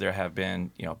brewers over there have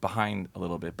been, behind a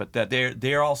little bit. But that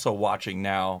they're also watching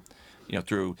now,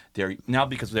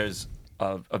 because there's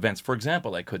events, for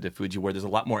example, like Hood to Fuji, where there's a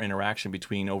lot more interaction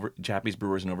between Japanese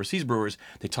brewers and overseas brewers.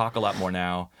 They talk a lot more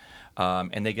now.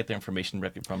 And they get their information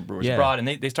directly from brewers abroad, and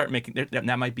they start making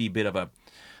that might be a bit of a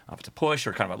push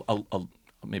or kind of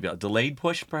maybe a delayed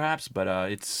push perhaps, but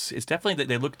it's definitely that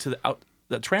they look to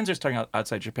the trends are starting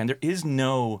outside Japan. There is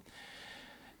no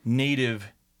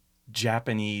native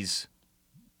Japanese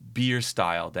beer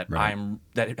style that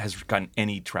has gotten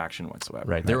any traction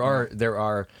whatsoever. Right. There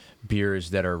are beers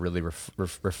that are really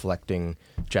reflecting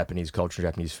Japanese culture,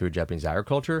 Japanese food, Japanese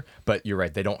agriculture, but you're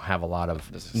right, they don't have a lot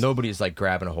of nobody's like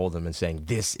grabbing a hold of them and saying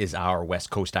this is our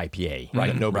West Coast IPA.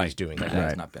 Right. Nobody's doing that.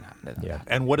 That's not been happening. Yeah.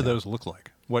 And what do those look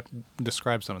like? What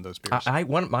describes some of those beers?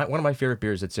 One of my favorite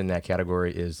beers that's in that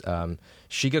category is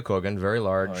Shiga Kogen, very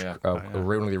large, one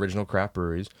of the original craft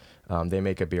breweries. They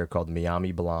make a beer called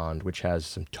Miami Blonde, which has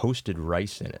some toasted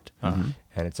rice in it.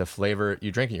 And it's a flavor,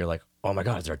 you drink it and you're like, oh my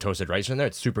God, is there toasted rice in there?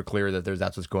 It's super clear that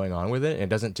that's what's going on with it. And it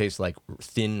doesn't taste like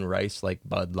thin rice, like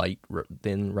Bud Light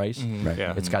thin rice. Right.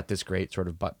 Yeah. It's got this great sort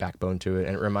of backbone to it.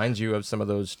 And it reminds you of some of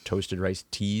those toasted rice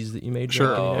teas that you made.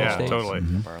 Sure. In the United States. Totally.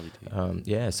 Barley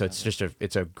tea. So it's just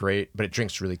it's a great, but it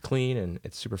drinks really clean and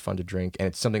it's super fun to drink. And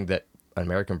it's something that an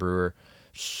American brewer,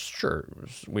 sure,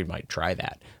 we might try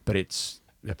that, but it's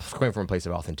coming from a place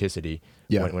of authenticity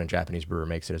when a Japanese brewer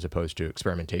makes it, as opposed to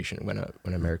experimentation when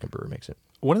an American brewer makes it.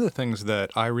 One of the things that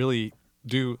I really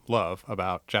do love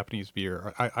about Japanese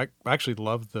beer, I actually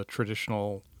love the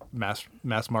traditional mass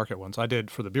market ones. I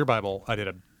did for the Beer Bible. I did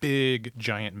a big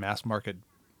giant mass market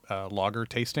lager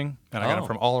tasting, and I got them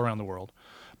from all around the world,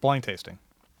 blind tasting,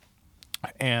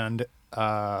 and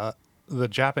the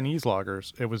Japanese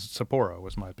lagers. It was Sapporo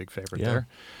was my big favorite there.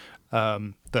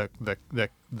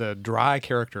 The dry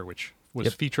character, which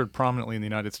was featured prominently in the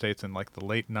United States in like the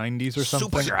late 90s or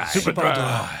something. Super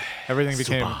dry. Everything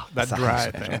became that dry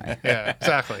thing. Yeah,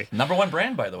 exactly. Number one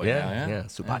brand, by the way. Yeah.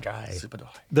 Super dry. Super dry.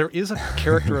 There is a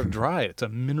character of dry. It's a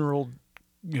minerally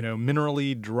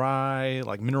dry,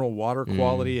 like mineral water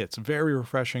quality. It's very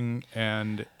refreshing,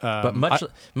 and but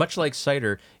much like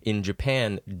cider in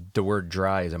Japan, the word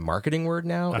 "dry" is a marketing word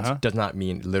now. It does not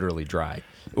mean literally dry.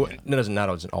 It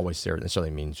doesn't always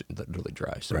necessarily means literally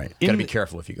dry. So you got to be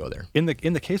careful if you go there. In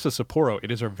the case of Sapporo,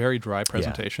 it is a very dry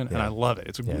presentation, and I love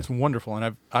it. It's wonderful,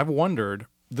 and I've wondered.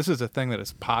 This is a thing that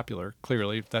is popular.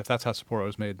 Clearly, that's how Sapporo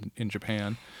is made in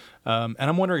Japan, and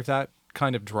I'm wondering if that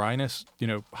kind of dryness,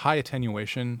 high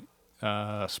attenuation,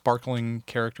 sparkling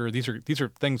character. These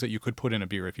are things that you could put in a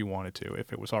beer if you wanted to,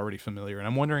 if it was already familiar. And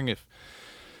I'm wondering if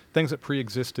things that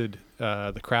pre-existed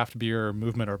the craft beer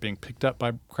movement are being picked up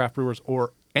by craft brewers,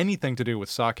 or anything to do with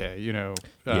sake.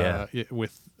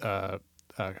 With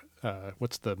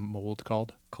what's the mold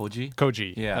called? Koji.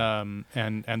 Koji. Yeah.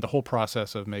 And the whole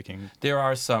process of making. There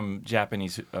are some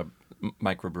Japanese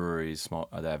microbreweries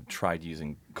that have tried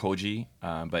using koji,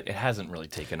 but it hasn't really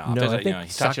taken off. No, I think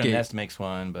Hitachi on Nest makes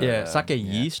one. But, sake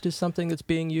yeast is something that's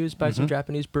being used by some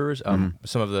Japanese brewers.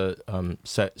 Some of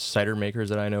the cider makers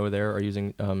that I know there are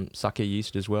using sake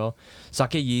yeast as well.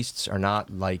 Sake yeasts are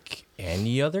not like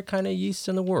any other kind of yeast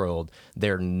in the world.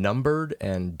 They're numbered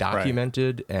and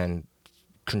documented and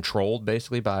controlled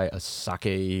basically by a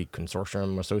sake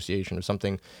consortium association or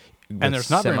something. And there's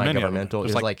not very many of them.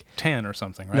 There's like 10 or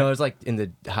something, right? No, there's like in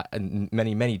the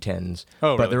many tens.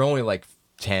 Oh, but really? there are only like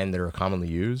 10 that are commonly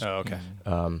used. Oh, okay.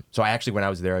 So I actually, when I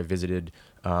was there, I visited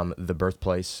the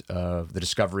birthplace of the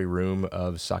discovery room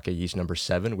of sake yeast number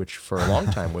 7, which for a long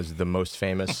time was the most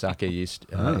famous sake yeast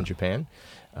in Japan.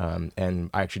 And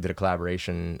I actually did a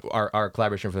collaboration. Our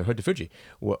collaboration for the Hood to Fuji,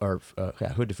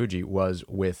 Hood to Fuji was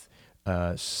with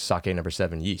sake number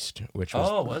 7 yeast, which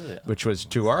was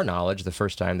to our knowledge the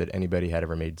first time that anybody had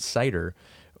ever made cider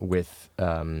with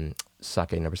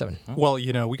sake number 7. Well,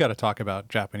 we got to talk about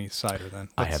Japanese cider then.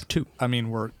 I have 2. I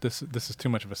mean, this is too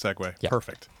much of a segue. Yeah.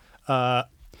 Perfect.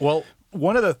 Well,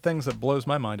 one of the things that blows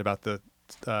my mind about the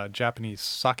Japanese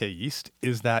sake yeast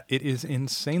is that it is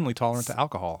insanely tolerant to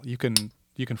alcohol. You can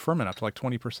ferment up to like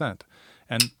 20%,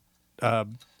 and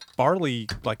barley,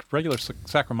 like regular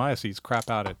Saccharomyces, crap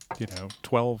out at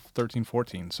 12, 13,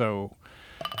 14. So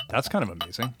that's kind of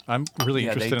amazing. I'm really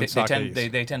interested in sake yeast.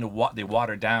 They tend to they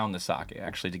water down the sake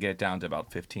actually to get it down to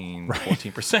about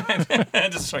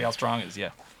 14%, just to show you how strong it is. Yeah.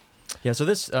 Yeah. So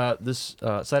this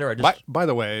cider I just by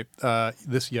the way,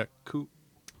 this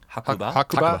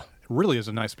Hakuba really is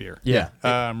a nice beer. Yeah.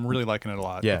 I'm really liking it a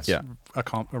lot. Yeah. It's a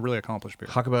really accomplished beer.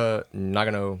 Hakuba,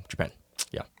 Nagano, Japan.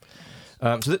 Yeah.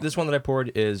 So this one that I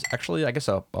poured is actually, I guess,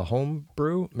 a home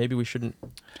brew. Maybe we shouldn't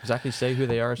exactly say who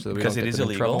they are, so that we don't get them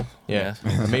in trouble. Yeah,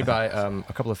 made by a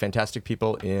couple of fantastic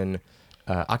people in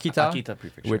Akita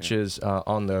Prefecture, which is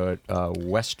on the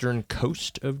western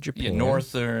coast of Japan. Yeah,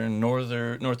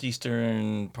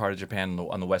 northeastern part of Japan,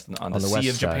 on the west, on the Sea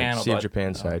of Japan, Sea of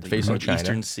Japan side, facing China.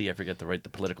 Eastern Sea. I forget the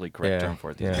politically correct term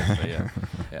for it.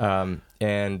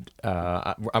 And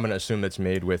I'm going to assume that's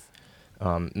made with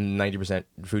 90%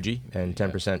 Fuji and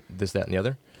 10% this, that, and the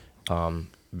other,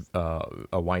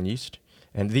 a wine yeast.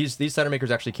 And these cider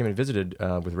makers actually came and visited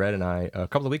with Red and I a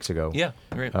couple of weeks ago. Yeah,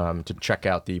 great. To check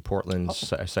out the Portland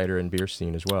cider and beer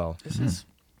scene as well.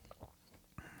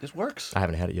 This works. I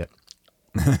haven't had it yet.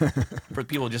 For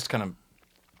people just kind of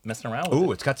messing around with it.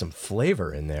 Ooh, it's got some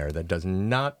flavor in there that does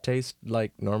not taste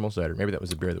like normal cider. Maybe that was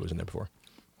the beer that was in there before.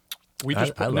 We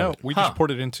just poured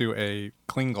it into a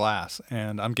clean glass,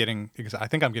 and I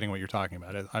think I'm getting what you're talking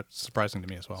about. It's surprising to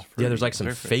me as well. Yeah, there's like some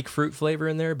fake fruit flavor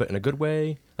in there, but in a good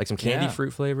way, like some candy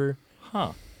fruit flavor.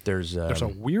 Huh. There's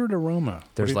a weird aroma.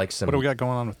 There's what do we got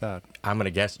going on with that? I'm gonna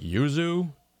guess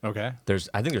yuzu. Okay.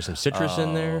 I think there's some citrus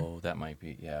in there. Oh, that might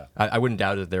be, yeah. I wouldn't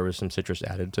doubt that there was some citrus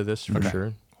added to this for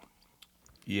sure.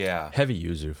 Yeah. Heavy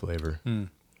yuzu flavor.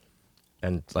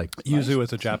 And like yuzu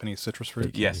is a Japanese citrus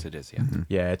fruit. Yes, it is. Yeah.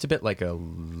 Yeah, it's a bit like a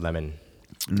lemon.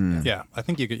 Yeah, I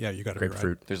think you got to be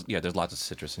right. There's lots of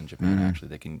citrus in Japan. Actually,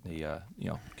 they can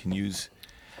use.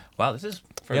 Wow, this is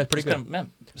pretty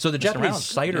good. So the Japanese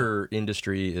cider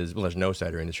industry is there's no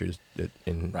cider industry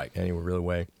in any real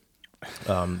way.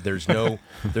 There's no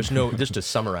just to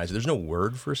summarize, there's no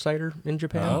word for cider in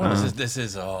Japan. This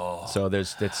is so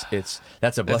that's a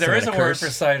blessing. There is and a word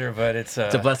for cider, but it's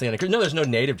a blessing and a curse. No, there's no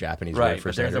native Japanese word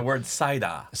for cider. There's a word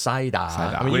cider. Cider.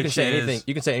 I mean,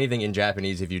 you can say anything in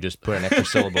Japanese if you just put an extra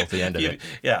syllable at the end of it.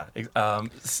 Yeah.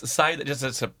 Cider, just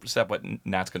to step what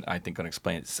Nat's going to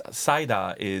explain it.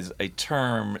 Cider is a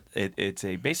term. It's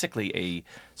basically a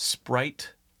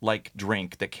Sprite-like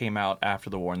drink that came out after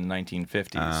the war in the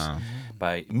 1950s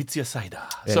by Mitsuya Cider.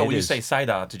 So when you say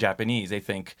cider to Japanese, they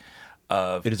think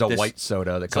of it is a white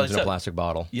soda that comes in a plastic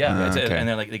bottle. Yeah, and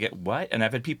then they get what? And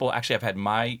I've had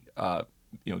my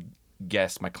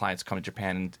guests, my clients come to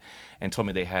Japan and told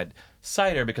me they had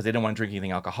cider because they didn't want to drink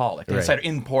anything alcoholic. They had cider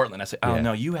in Portland. I said, oh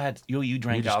no, you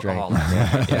drank alcohol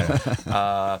last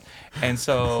night. And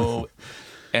so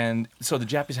the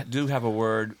Japanese do have a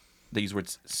word. They use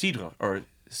words cidre or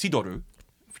sidoru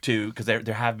because there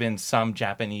have been some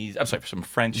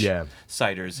French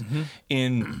ciders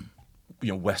in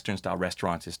Western style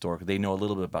restaurants historically. They know a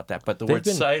little bit about that. But the word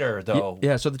cider, though.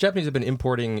 Yeah, so the Japanese have been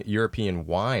importing European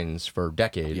wines for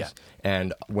decades. Yeah.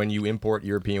 And when you import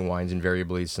European wines,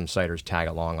 invariably some ciders tag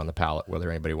along on the palate, whether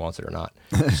anybody wants it or not.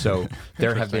 So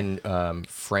there have been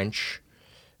French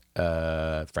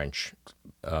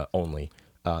only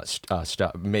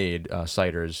made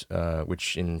ciders,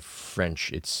 which in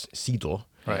French it's cidre.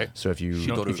 Right. So if you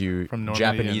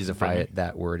Japaneseify it,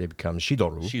 that word, it becomes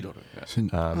shidoru. Shidoru. Yes.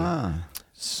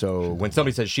 So when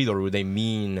somebody says shidoru, they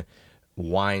mean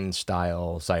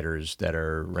wine-style ciders that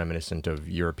are reminiscent of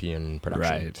European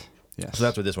production. Right. Yes. So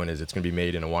that's what this one is. It's going to be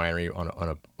made in a winery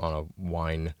on a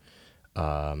wine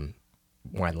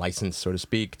license, so to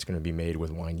speak. It's going to be made with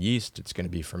wine yeast. It's going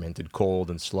to be fermented cold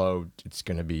and slow. It's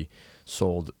going to be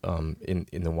sold in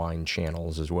the wine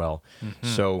channels as well. Mm-hmm.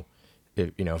 So,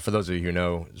 for those of you who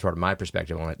know sort of my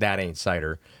perspective on it, that ain't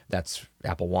cider. That's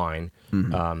apple wine.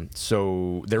 Mm-hmm.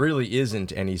 So there really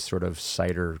isn't any sort of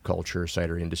cider culture,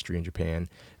 cider industry in Japan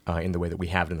in the way that we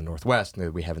have it in the Northwest and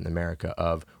that we have it in America,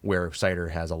 of where cider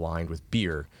has aligned with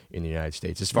beer in the United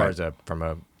States. As far as from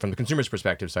the consumer's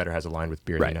perspective, cider has aligned with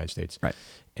beer in the United States. Right.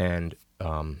 And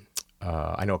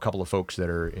I know a couple of folks that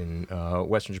are in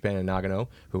Western Japan and Nagano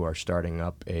who are starting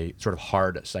up a sort of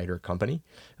hard cider company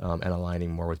and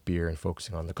aligning more with beer and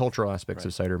focusing on the cultural aspects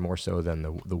of cider more so than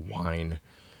the wine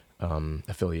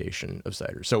affiliation of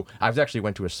cider. So I actually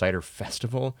went to a cider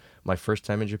festival my first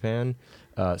time in Japan.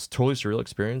 It's a totally surreal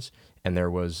experience, and there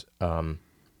was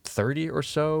 30 or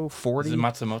so, 40. Is it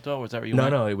Matsumoto? Was that where you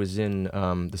went? went? No, it was in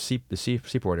the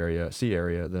seaport area,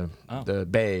 the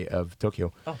bay of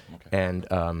Tokyo. Oh, okay.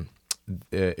 And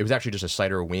it was actually just a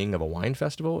cider wing of a wine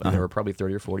festival, and there were probably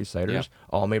 30 or 40 ciders,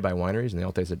 all made by wineries, and they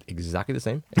all tasted exactly the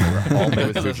same. And they were all made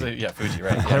with Fuji. Yeah, Fuji,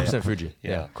 right? 100% Fuji.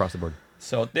 Yeah, across the board.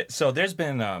 So there's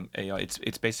been,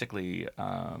 it's basically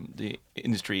the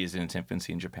industry is in its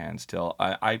infancy in Japan still.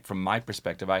 I from my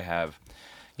perspective, I have,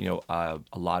 a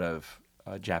lot of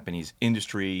Japanese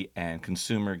industry and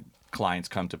consumer clients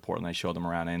come to Portland. I show them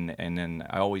around, and then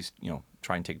I always,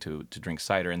 try and take to drink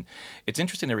cider. And it's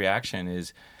interesting. The reaction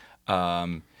is,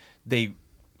 they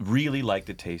really like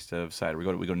the taste of cider. We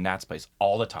go to Nat's place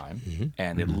all the time,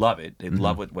 and they love it. They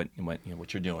love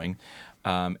what you're doing.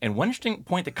 And one interesting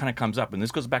point that kind of comes up, and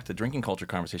this goes back to the drinking culture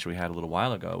conversation we had a little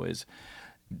while ago, is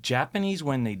Japanese,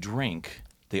 when they drink,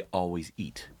 they always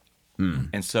eat.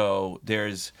 And so they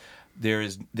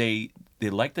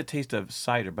like the taste of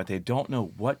cider, but they don't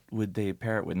know what would they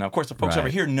pair it with. Now, of course, the folks over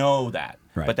here know that,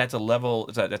 but that's a level,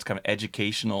 that's kind of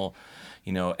educational,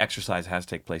 exercise has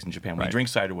to take place in Japan. When you drink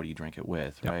cider, what do you drink it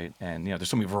with, right? And there's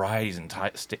so many varieties and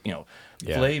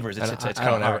flavors. It's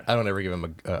kind of hard. I don't ever give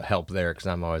them a help there because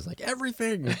I'm always like,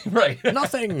 everything, right?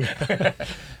 Nothing.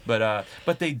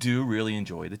 But they do really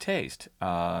enjoy the taste.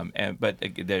 But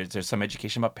there's some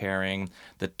education about pairing.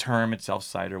 The term itself,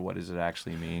 cider, what does it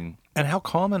actually mean? And how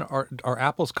common are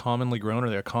apples commonly grown? Are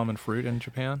they a common fruit in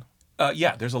Japan?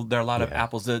 Yeah, there are a lot of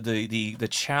apples. The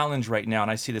challenge right now, and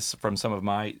I see this from some of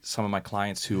my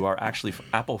clients who are actually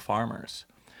apple farmers,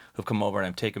 who've come over, and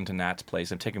I've taken them to Nat's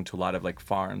place. I've taken them to a lot of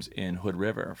farms in Hood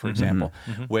River, for example,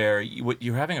 where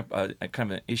you're having a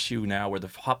kind of an issue now where the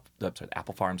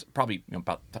apple farms, probably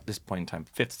about this point in time,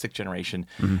 5th, 6th generation,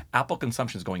 apple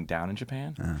consumption is going down in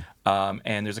Japan,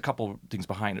 and there's a couple things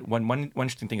behind it. One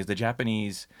interesting thing is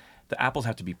the apples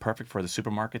have to be perfect for the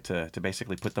supermarket to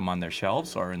basically put them on their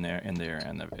shelves or in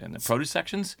the produce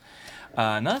sections.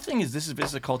 Another thing is this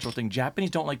is a cultural thing. Japanese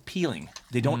don't like peeling.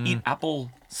 They don't eat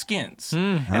apple skins,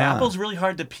 and apple's really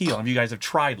hard to peel. If you guys have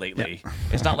tried lately,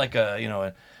 it's not like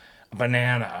a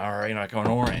banana or like an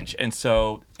orange. And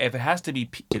so if it has to be,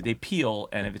 if they peel,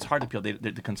 and if it's hard to peel,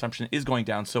 the consumption is going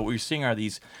down. So what you're seeing are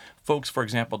these folks, for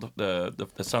example, the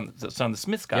son of the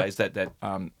Smiths guys that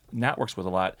Nat works with a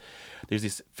lot. There's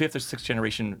these 5th or 6th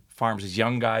generation farmers, these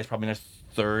young guys, probably in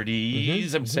their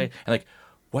 30s, I would say, and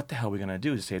what the hell are we going to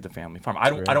do to save the family farm? I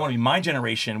don't want to be my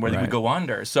generation where they would go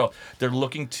under. So they're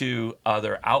looking to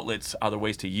other outlets, other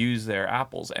ways to use their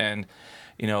apples. And,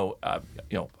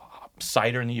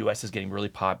 cider in the U.S. is getting really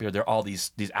popular. There are all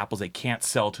these apples they can't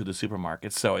sell to the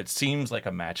supermarkets. So it seems like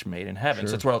a match made in heaven.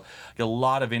 So it's where a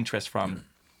lot of interest from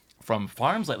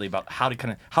farms lately about how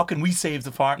can we save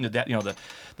the farm,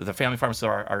 the family farms, so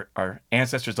our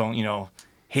ancestors don't,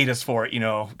 hate us for it,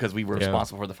 because we were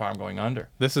responsible for the farm going under.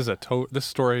 This is this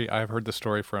story. I've heard the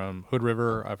story from Hood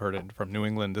River. I've heard it from New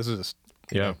England. This is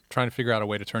trying to figure out a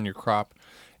way to turn your crop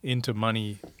into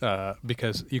money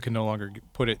because you can no longer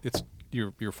put it.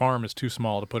 Your farm is too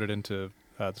small to put it into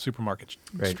the supermarket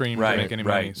stream to make any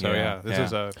money. So this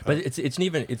is a. But it's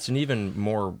an even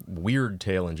more weird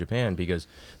tale in Japan because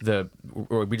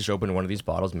we just opened one of these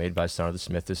bottles made by Son of the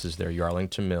Smith. This is their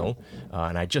Yarlington Mill,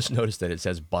 and I just noticed that it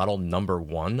says bottle number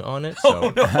 1 on it.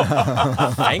 So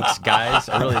thanks, guys.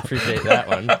 I really appreciate that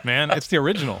one. Man, it's the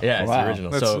original. Yeah, it's the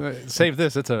original. So save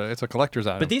this. It's a collector's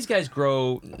item. But these guys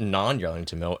grow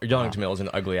non-Yarlington Mill. Yarlington Mill is an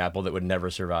ugly apple that would never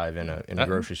survive in a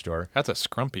grocery store. That's a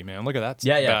scrumpy, man. Look at that.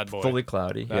 Yeah, bad boy. Fully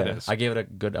cloudy. I gave it a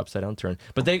good upside down turn.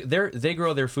 But they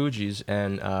grow their Fujis,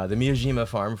 and the Miyajima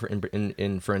farm,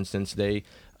 for instance, they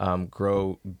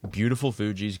grow beautiful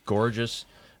Fujis, gorgeous,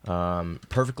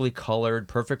 perfectly colored,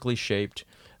 perfectly shaped,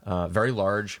 very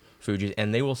large Fujis,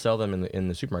 and they will sell them in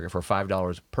the supermarket for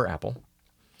 $5 per apple.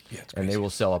 Yeah, and they will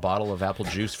sell a bottle of apple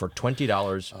juice for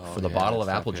 $20 for the bottle of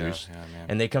apple juice.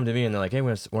 And they come to me and they're like, "Hey, we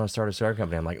want to start a cider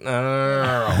company." I'm like,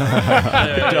 "No.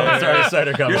 Don't start a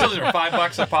cider company. Yours are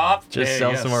 $5 a pop. Just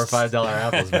sell some more $5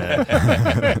 apples,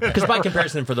 man." Because by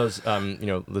comparison, for those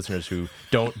listeners who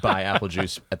don't buy apple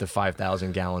juice at the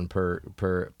 5,000 gallon per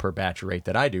batch rate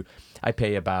that I do, I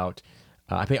pay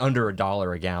under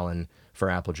 $1 a gallon for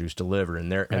apple juice delivered,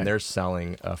 and they're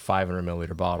selling a 500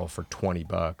 milliliter bottle for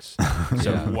 $20.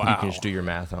 So you can just do your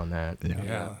math on that.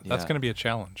 Yeah. That's going to be a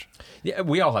challenge. Yeah,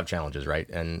 we all have challenges, right?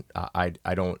 And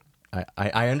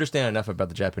I understand enough about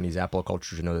the Japanese apple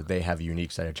culture to know that they have unique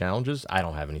set of challenges. I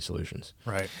don't have any solutions.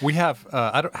 Right. We have.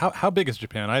 How big is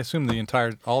Japan? I assume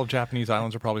all of Japanese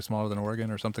islands are probably smaller than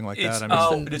Oregon or something like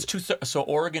that. It's so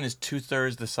Oregon is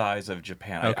 2/3 the size of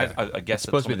Japan. Okay. I guess it's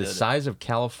supposed to be the size of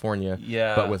California,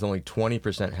 but with only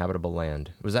 20% habitable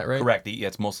land. Was that right? Correct. Yeah,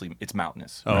 it's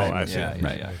mountainous. Oh, right. I see.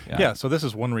 Yeah. So this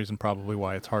is one reason probably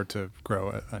why it's hard to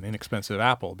grow an inexpensive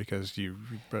apple because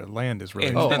land is really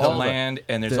expensive land,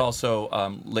 and there's also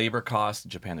labor costs.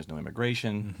 In Japan, there's no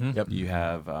immigration. Mm-hmm. Yep. You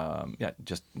have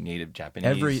just native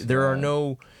Japanese. There are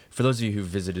no. For those of you who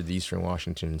visited Eastern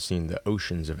Washington and seen the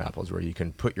oceans of apples, where you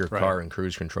can put your car in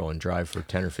cruise control and drive for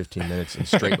 10 or 15 minutes in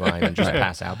straight line and just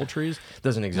pass apple trees,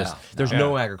 doesn't exist. There's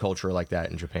no agriculture like that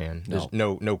in Japan. There's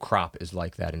no crop is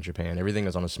like that in Japan. Everything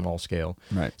is on a small scale.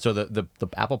 Right. So the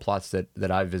apple plots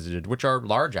that I visited, which are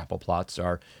large apple plots,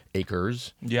 are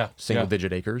acres.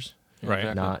 Single-digit acres.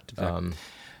 Right. Not.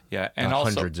 And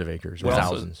also hundreds of acres, what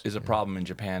thousands. Also is a problem in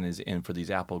Japan is for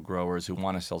these apple growers who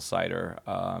want to sell cider.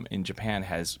 In Japan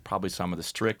has probably some of the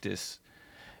strictest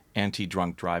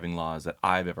anti-drunk driving laws that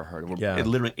I've ever heard.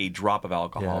 Literally a drop of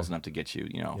alcohol is enough to get you,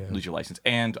 lose your license.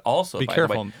 And also, be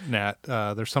careful, Nat.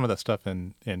 There's some of that stuff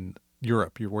in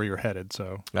Europe, where you're headed.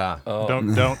 So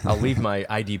don't. I'll leave my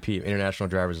IDP, International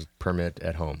Driver's Permit,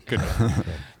 at home. Good.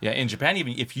 In Japan,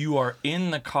 even if you are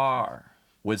in the car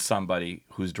with somebody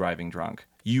who's driving drunk,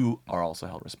 you are also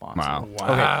held responsible.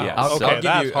 Wow. Okay,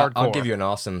 I'll give you an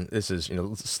awesome. This is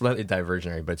slightly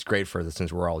diversionary, but it's great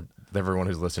since everyone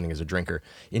who's listening is a drinker.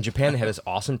 In Japan, they have this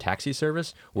awesome taxi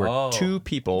service where two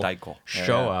people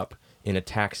show up in a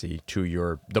taxi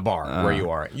to the bar where you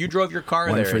are. You drove your car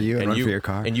one there. For you and one for your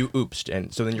car. And you oopsed.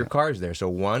 And so then your car is there. So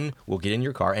one will get in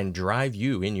your car and drive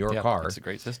you in your car that's a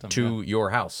great system, to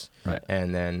your house. Right.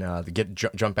 And then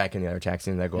jump back in the other taxi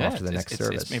and then go off to the next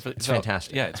service. It's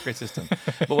fantastic. Yeah, it's a great system.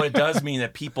 But what it does mean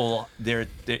that people, that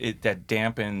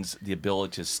dampens the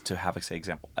ability to have, say,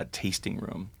 example, a tasting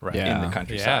room in the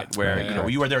countryside where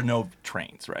there are no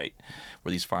trains, right?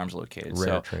 Where these farms are located.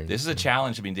 This is a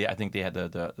challenge. I mean, I think they had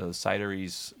the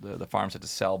cideries, the farms had to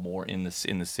sell more in the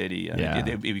city.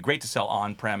 It'd be great to sell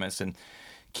on premise and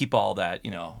keep all that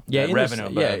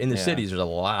revenue. In the cities, there's a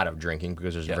lot of drinking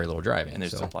because there's very little driving, and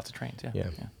there's lots of trains.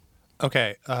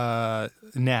 Okay,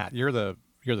 Nat, you're the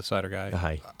cider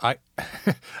guy. Hi.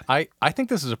 I think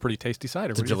this is a pretty tasty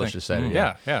cider. It's a delicious cider.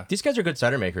 Yeah. These guys are good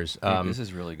cider makers. This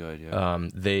is really good. Yeah.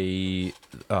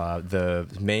 The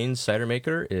main cider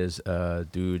maker is a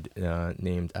dude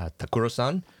named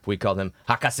Takuro-san. We call him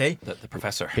Hakase, the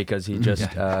professor, because he just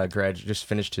just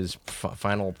finished his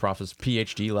final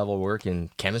PhD level work in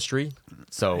chemistry.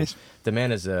 So the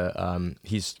man is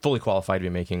he's fully qualified to be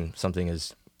making something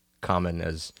as common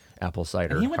as apple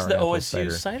cider. And he went to the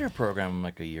OSU cider program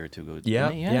like a year or two ago.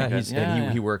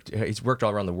 He worked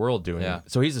all around the world doing it.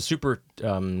 So he's a super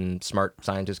smart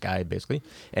scientist guy, basically,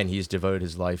 and he's devoted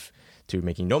his life to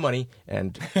making no money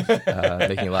and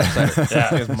making a lot of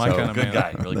cider. He's my kind of good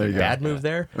guy. Really good. Bad move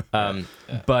there.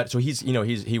 But so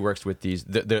he works with these.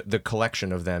 The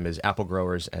collection of them is apple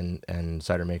growers and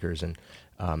cider makers, and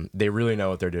they really know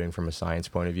what they're doing from a science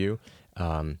point of view.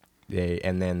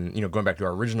 And then going back to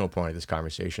our original point of this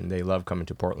conversation, they love coming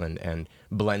to Portland and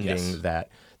blending that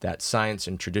science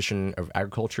and tradition of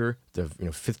agriculture, the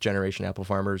fifth generation apple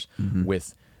farmers,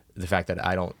 with the fact that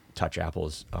I don't touch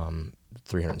apples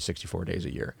 364 days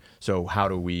a year. So how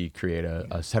do we create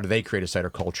how do they create a cider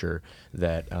culture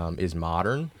that is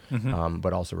modern,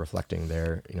 but also reflecting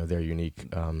their unique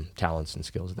talents and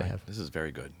skills that they have? This is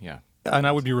very good. Yeah. And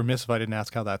I would be remiss if I didn't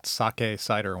ask how that sake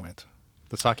cider went.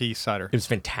 The sake yeast cider. It was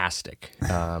fantastic.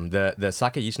 The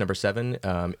sake yeast number 7,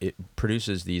 it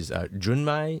produces these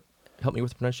junmai. Help me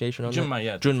with the pronunciation on junmai,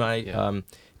 that. Junmai,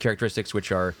 characteristics,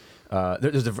 which are I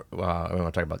don't want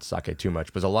to talk about sake too much,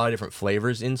 but there's a lot of different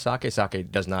flavors in sake.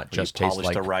 Sake does not just taste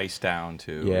like the rice down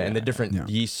too. Yeah, and the different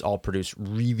yeasts all produce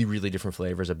really, really different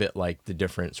flavors. A bit like the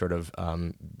different sort of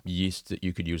yeast that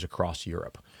you could use across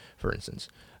Europe, for instance.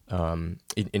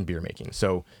 In beer making.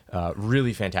 So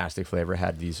really fantastic flavor.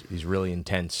 Had these really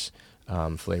intense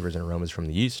flavors and aromas from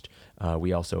the yeast.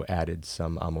 We also added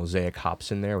some mosaic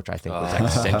hops in there, which I think was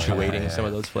accentuating some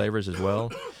of those flavors as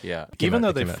well. Yeah. Even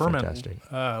though they ferment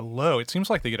low, it seems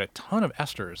like they get a ton of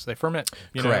esters. They ferment.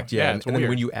 Correct. Yeah. And then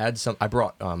when you add some, I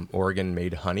brought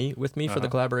Oregon-made honey with me for the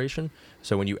collaboration.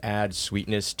 So when you add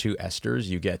sweetness to esters,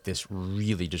 you get this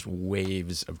really just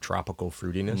waves of tropical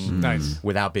fruitiness, nice,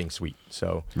 without being sweet.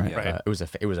 So it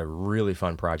was a really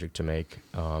fun project to make.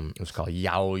 It was called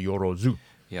Yao Yorozu.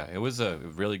 Yeah, it was a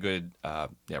really good,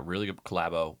 really good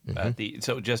collabo.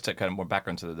 So just to kind of more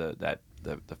background to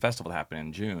the festival that happened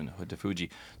in June, Hood to Fuji.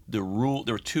 There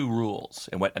were 2 rules,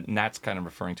 and what Nat's kind of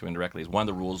referring to indirectly is one of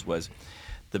the rules was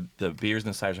the beers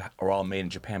and the ciders are all made in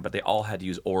Japan, but they all had to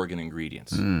use Oregon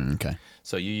ingredients. Okay.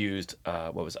 So you used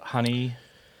what was it, honey,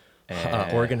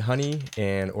 Oregon honey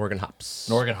and Oregon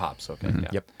hops. Oregon hops. Okay.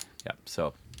 Yeah. Yep.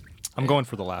 So I'm going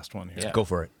for the last one here. Yeah. Go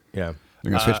for it. Yeah. We're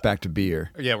going to switch back to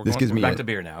beer. Yeah, we're back to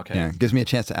beer now. Okay. Yeah, gives me a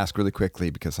chance to ask really quickly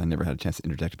because I never had a chance to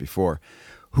interject before.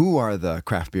 Who are the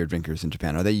craft beer drinkers in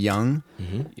Japan? Are they young?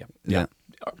 Yeah.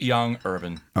 Young,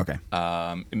 urban. Okay.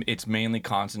 It's mainly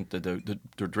constant.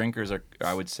 The drinkers are,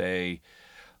 I would say,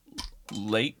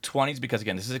 late 20s, because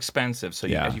again, this is expensive. So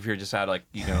if you're just out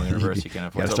university, you can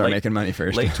afford. You got to start making money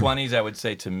first. Late 20s, I would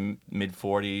say, to mid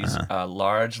 40s.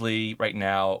 Largely right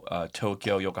now,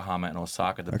 Tokyo, Yokohama, and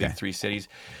Osaka, the big 3 cities.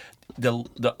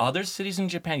 The other cities in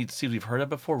Japan, you'd see we've heard of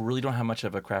before, really don't have much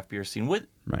of a craft beer scene. With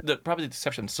probably the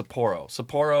exception of Sapporo.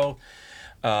 Sapporo,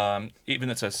 even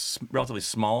though it's a relatively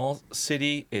small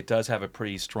city, it does have a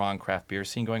pretty strong craft beer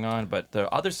scene going on. But the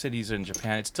other cities in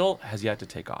Japan, it still has yet to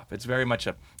take off. It's very much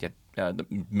the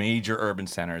major urban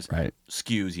centers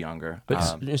skews younger. But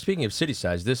speaking of city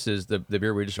size, this is the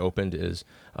beer we just opened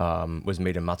was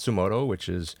made in Matsumoto, which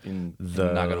is in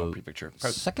Nagano Prefecture,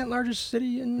 second largest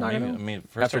city in Nagano.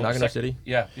 First after Nagano City.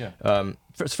 Yeah.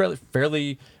 It's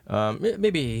fairly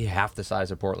maybe half the size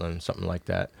of Portland, something like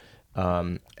that.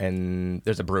 And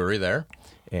there's a brewery there,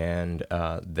 and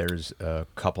there's a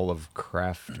couple of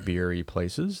craft beery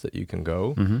places that you can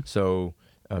go. So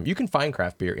you can find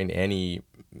craft beer in any,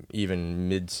 even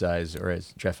mid-size, or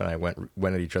as Jeff and I went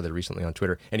at each other recently on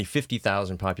Twitter, any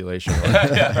 50,000 population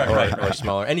or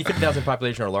smaller, any 50,000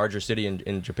 population or larger city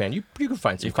in Japan, you can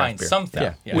find some craft beer.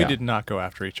 Something. Yeah. We did not go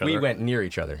after each other. We went near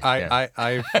each other.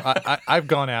 I've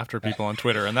gone after people on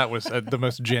Twitter, and that was the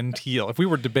most genteel. If we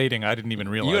were debating, I didn't even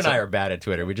realize. You and I are bad at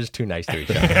Twitter. We're just too nice to each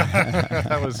other.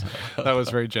 that was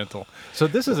very gentle. So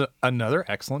this is another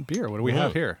excellent beer. What do we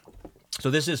have here? So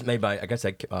this is made by, I guess,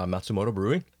 Matsumoto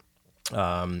Brewery,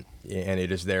 and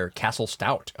it is their Castle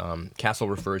Stout. Castle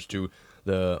refers to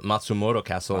the Matsumoto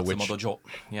Castle,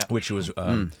 which was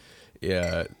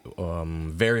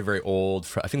very, very old.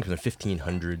 I think from the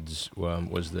 1500s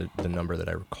was the number that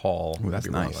I recall. Ooh, that's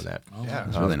nice. On that. Oh, yeah,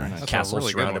 that's really nice. Castle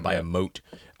really surrounded by a moat.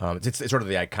 It's sort of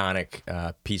the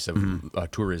iconic piece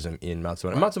of tourism in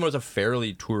Matsumoto. Matsumoto is a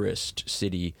fairly tourist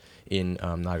city in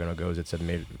Nagano-Go's. It's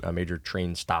a major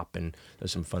train stop, and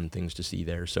there's some fun things to see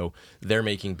there. So they're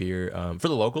making beer for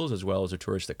the locals as well as the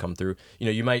tourists that come through.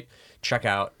 You might check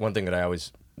out one thing that I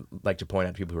always like to point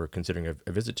out to people who are considering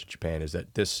a visit to Japan is that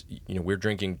we're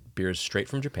drinking beers straight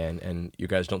from Japan, and you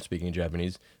guys don't speak any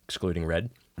Japanese, excluding red.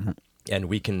 And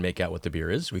we can make out what the beer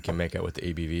is. We can make out what the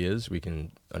ABV is. We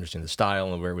can understand the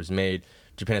style and where it was made.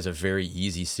 Japan is a very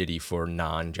easy city for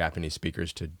non-Japanese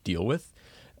speakers to deal with.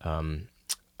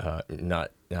 Not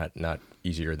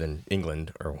easier than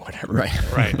England or whatever.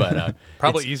 Right. But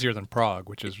probably easier than Prague,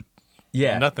 which is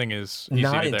nothing is easy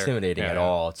not there. intimidating at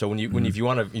all. So if you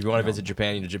want to visit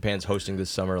Japan, Japan's hosting the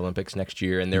Summer Olympics next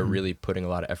year, and they're really putting a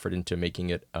lot of effort into making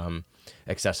it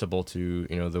accessible to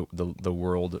the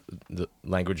world, the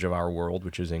language of our world,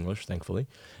 which is English, thankfully.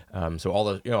 So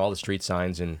all the street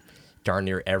signs in darn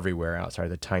near everywhere outside of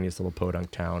the tiniest little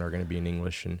podunk town are going to be in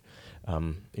English. And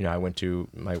I went to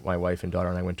my wife and daughter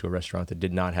and I went to a restaurant that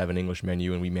did not have an English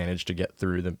menu, and we managed to get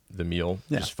through the meal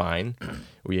just fine.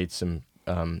 We ate some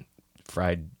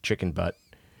fried chicken butt.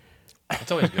 It's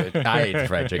always good. I ate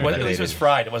fried chicken butt. At least it was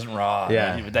fried. It wasn't raw.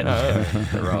 Yeah.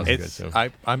 The raw is good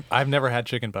too. I've never had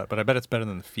chicken butt, but I bet it's better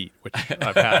than the feet, which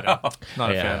I've had.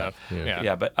 Not a fan of.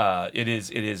 Yeah, but it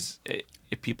is.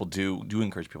 If people do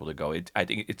encourage people to go, I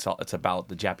think it's about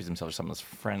the Japanese themselves are some of the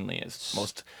friendliest,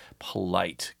 most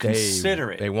polite,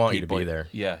 considerate. They want people. you to be there.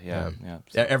 Yeah.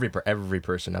 So. Every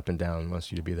person up and down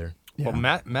wants you to be there. Yeah.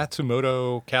 Well,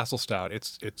 Matsumoto Castle Stout.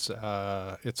 It's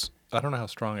I don't know how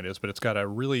strong it is, but it's got a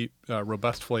really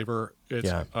robust flavor. It's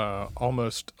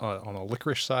almost on the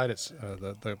licorice side. It's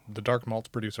the dark malts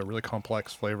produce a really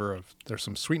complex flavor of. There's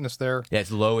some sweetness there. Yeah,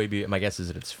 it's low ABV. My guess is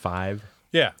that it's 5.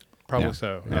 Yeah, probably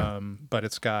so. Yeah. But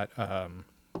it's got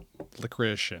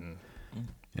licorice and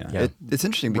it's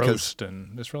interesting because roast,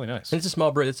 and it's really nice. And it's a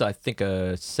small brew. It's I think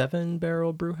a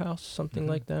 7-barrel brew house, something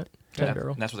like that.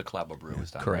 10-barrel. And that's what the Collabo brew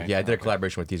was done. Correct. Right? Yeah, I did a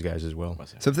collaboration with these guys as well.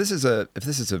 So if this is a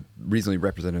reasonably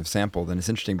representative sample, then it's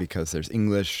interesting because there's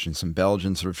English and some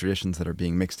Belgian sort of traditions that are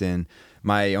being mixed in.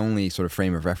 My only sort of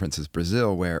frame of reference is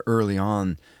Brazil, where early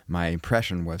on my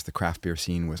impression was the craft beer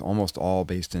scene was almost all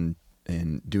based in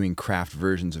doing craft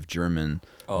versions of German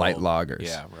light lagers.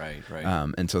 Yeah, right.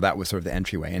 And so that was sort of the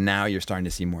entryway. And now you're starting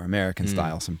to see more American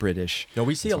style, some British. No,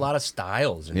 we see a lot of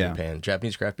styles in Japan.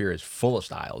 Japanese craft beer is full of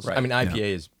styles. Right. I mean, IPA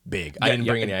is big. I didn't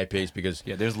bring any IPAs because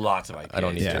there's lots of IPAs. I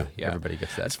don't need to. Yeah. Everybody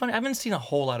gets that. It's funny. I haven't seen a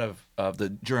whole lot of the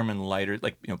German lighter,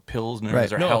 like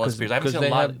Pilsners or Helles beers. I haven't seen a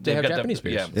lot. They have Japanese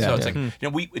beers. So it's like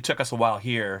it took us a while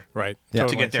here,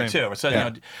 to get there too.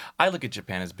 So I look at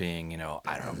Japan as being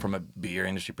I don't know, from a beer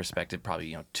industry perspective,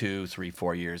 probably 2, 3,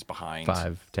 4 years behind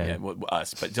 5, 10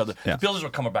 us. But so the Pilsners will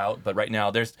come about, but right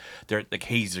now they're like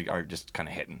haze are just kind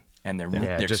of hitting. And they're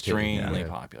extremely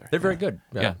popular. They're very good.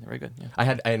 Yeah, they're very good. Yeah. I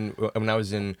had, and when I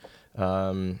was in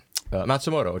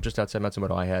Matsumoto, just outside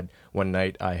Matsumoto, one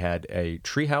night I had a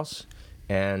Treehouse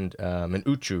and an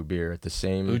Uchu beer at the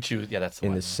same. Uchu, that's the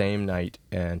in one. the same night,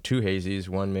 and 2 hazies,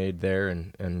 one made there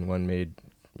and one made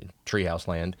Treehouse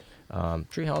land.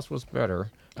 Treehouse was better,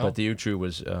 but the Uchu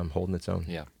was holding its own.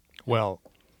 Yeah. Well,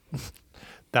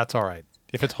 that's all right.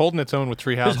 If it's holding its own with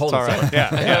Treehouse, it's all right.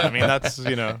 Yeah. I mean, that's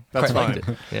that's fine.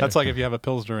 That's like if you have a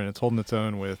Pilsner and it's holding its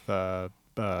own with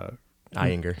Eyinger,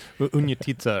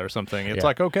 Unyatitsa or something. It's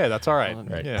like okay, that's all right.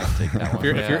 Right. Yeah. Take that one.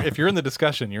 If you're in the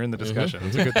discussion, you're in the discussion.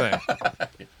 It's a good thing.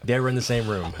 They were in the same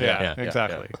room. Yeah,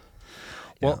 exactly. Yeah.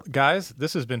 Well, guys,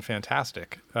 this has been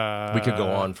fantastic. We could go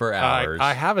on for hours.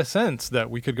 I have a sense that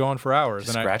we could go on for hours.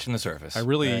 Just scratching the surface. I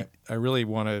really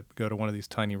want to go to one of these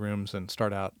tiny rooms and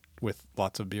start out with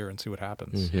lots of beer and see what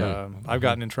happens. I've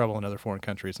gotten in trouble in other foreign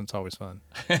countries, and it's always fun.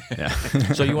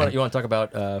 So you want to talk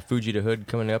about Fuji to Hood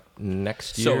coming up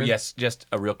next year? So yes, just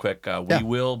real quick, we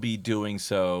will be doing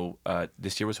so.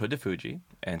 This year was Hood to Fuji,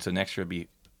 and so next year will be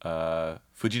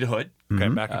Fuji to Hood. Okay,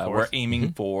 back and forth. We're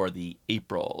aiming for the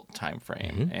April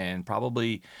timeframe, and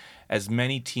probably as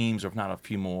many teams, or if not a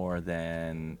few more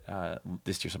than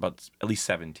this year. So about at least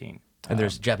 17. And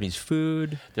there's Japanese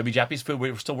food. There'll be Japanese food.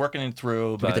 We're still working it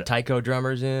through. But get the taiko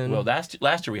drummers in. Well, last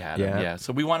year we had them. Yeah.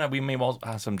 So we may well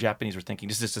have some Japanese. We're thinking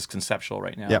this is just conceptual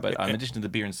right now. Yep. But in addition to the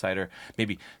beer and cider,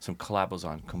 maybe some collabos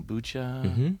on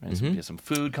kombucha and some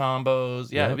food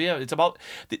combos. Yeah. It's about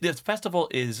this festival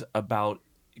is about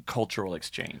cultural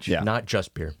exchange. Yeah. Not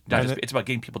just beer. It's about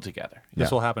getting people together.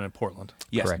 This will happen in Portland.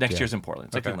 Yes. Correct, Next year's in Portland.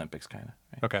 It's like the Olympics kind of.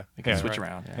 Right? Okay. You can switch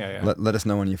around. Yeah. Let us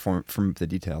know when you form the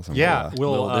details. And we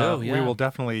we will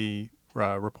definitely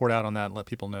report out on that and let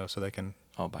people know so they can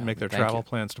make their travel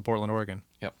plans to Portland, Oregon.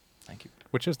 Yep. Thank you.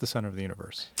 Which is the center of the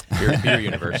universe. Beer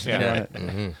universe. Yeah.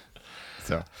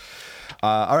 So,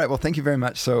 all right. Well, thank you very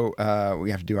much. So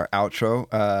we have to do our outro.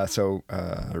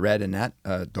 Red and Nat,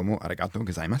 domo arigatou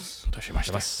gozaimasu.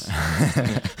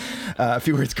 A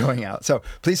few words going out. So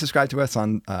please subscribe to us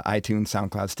on iTunes,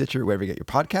 SoundCloud, Stitcher, wherever you get your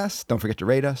podcasts. Don't forget to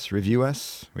rate us, review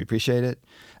us. We appreciate it.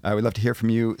 We'd love to hear from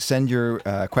you. Send your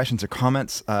questions or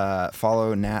comments.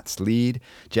 Follow Nat's lead,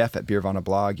 Jeff at Beervana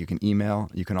blog. You can email.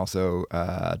 You can also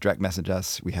direct message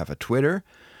us. We have a Twitter.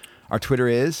 Our Twitter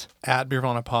is at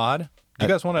Beervana Pod. Do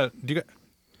you guys want to?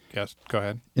 Yes, go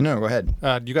ahead. Go ahead.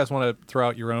 Do you guys want to throw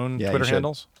out your own Twitter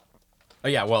handles? Oh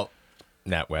yeah, well,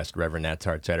 Nat West, Reverend Nat's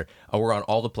Hard Cider. We're on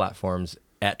all the platforms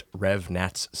at Rev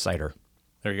Nat's Cider.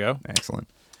 There you go. Excellent.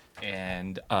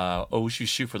 And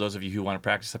Oshushu, for those of you who want to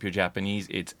practice up your Japanese,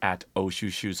 it's at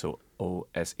Oshushu, so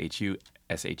OSHUSHUU.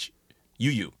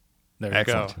 There you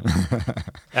go.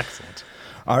 Excellent.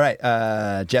 All right.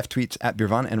 Jeff tweets at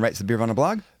Beervana and writes the Beervana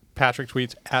blog. Patrick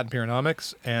tweets at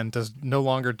Beeronomics and does no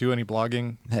longer do any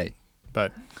blogging. Hey.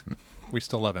 But we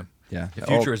still love him. Yeah. The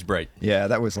future is bright. Yeah,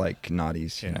 that was like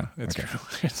Naughty's. Yeah, it's true.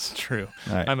 It's true.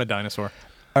 Right. I'm a dinosaur.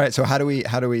 All right. So how do we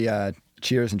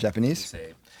cheers in Japanese?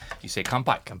 You say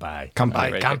kanpai. Kanpai.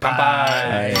 Kanpai.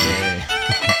 Kanpai.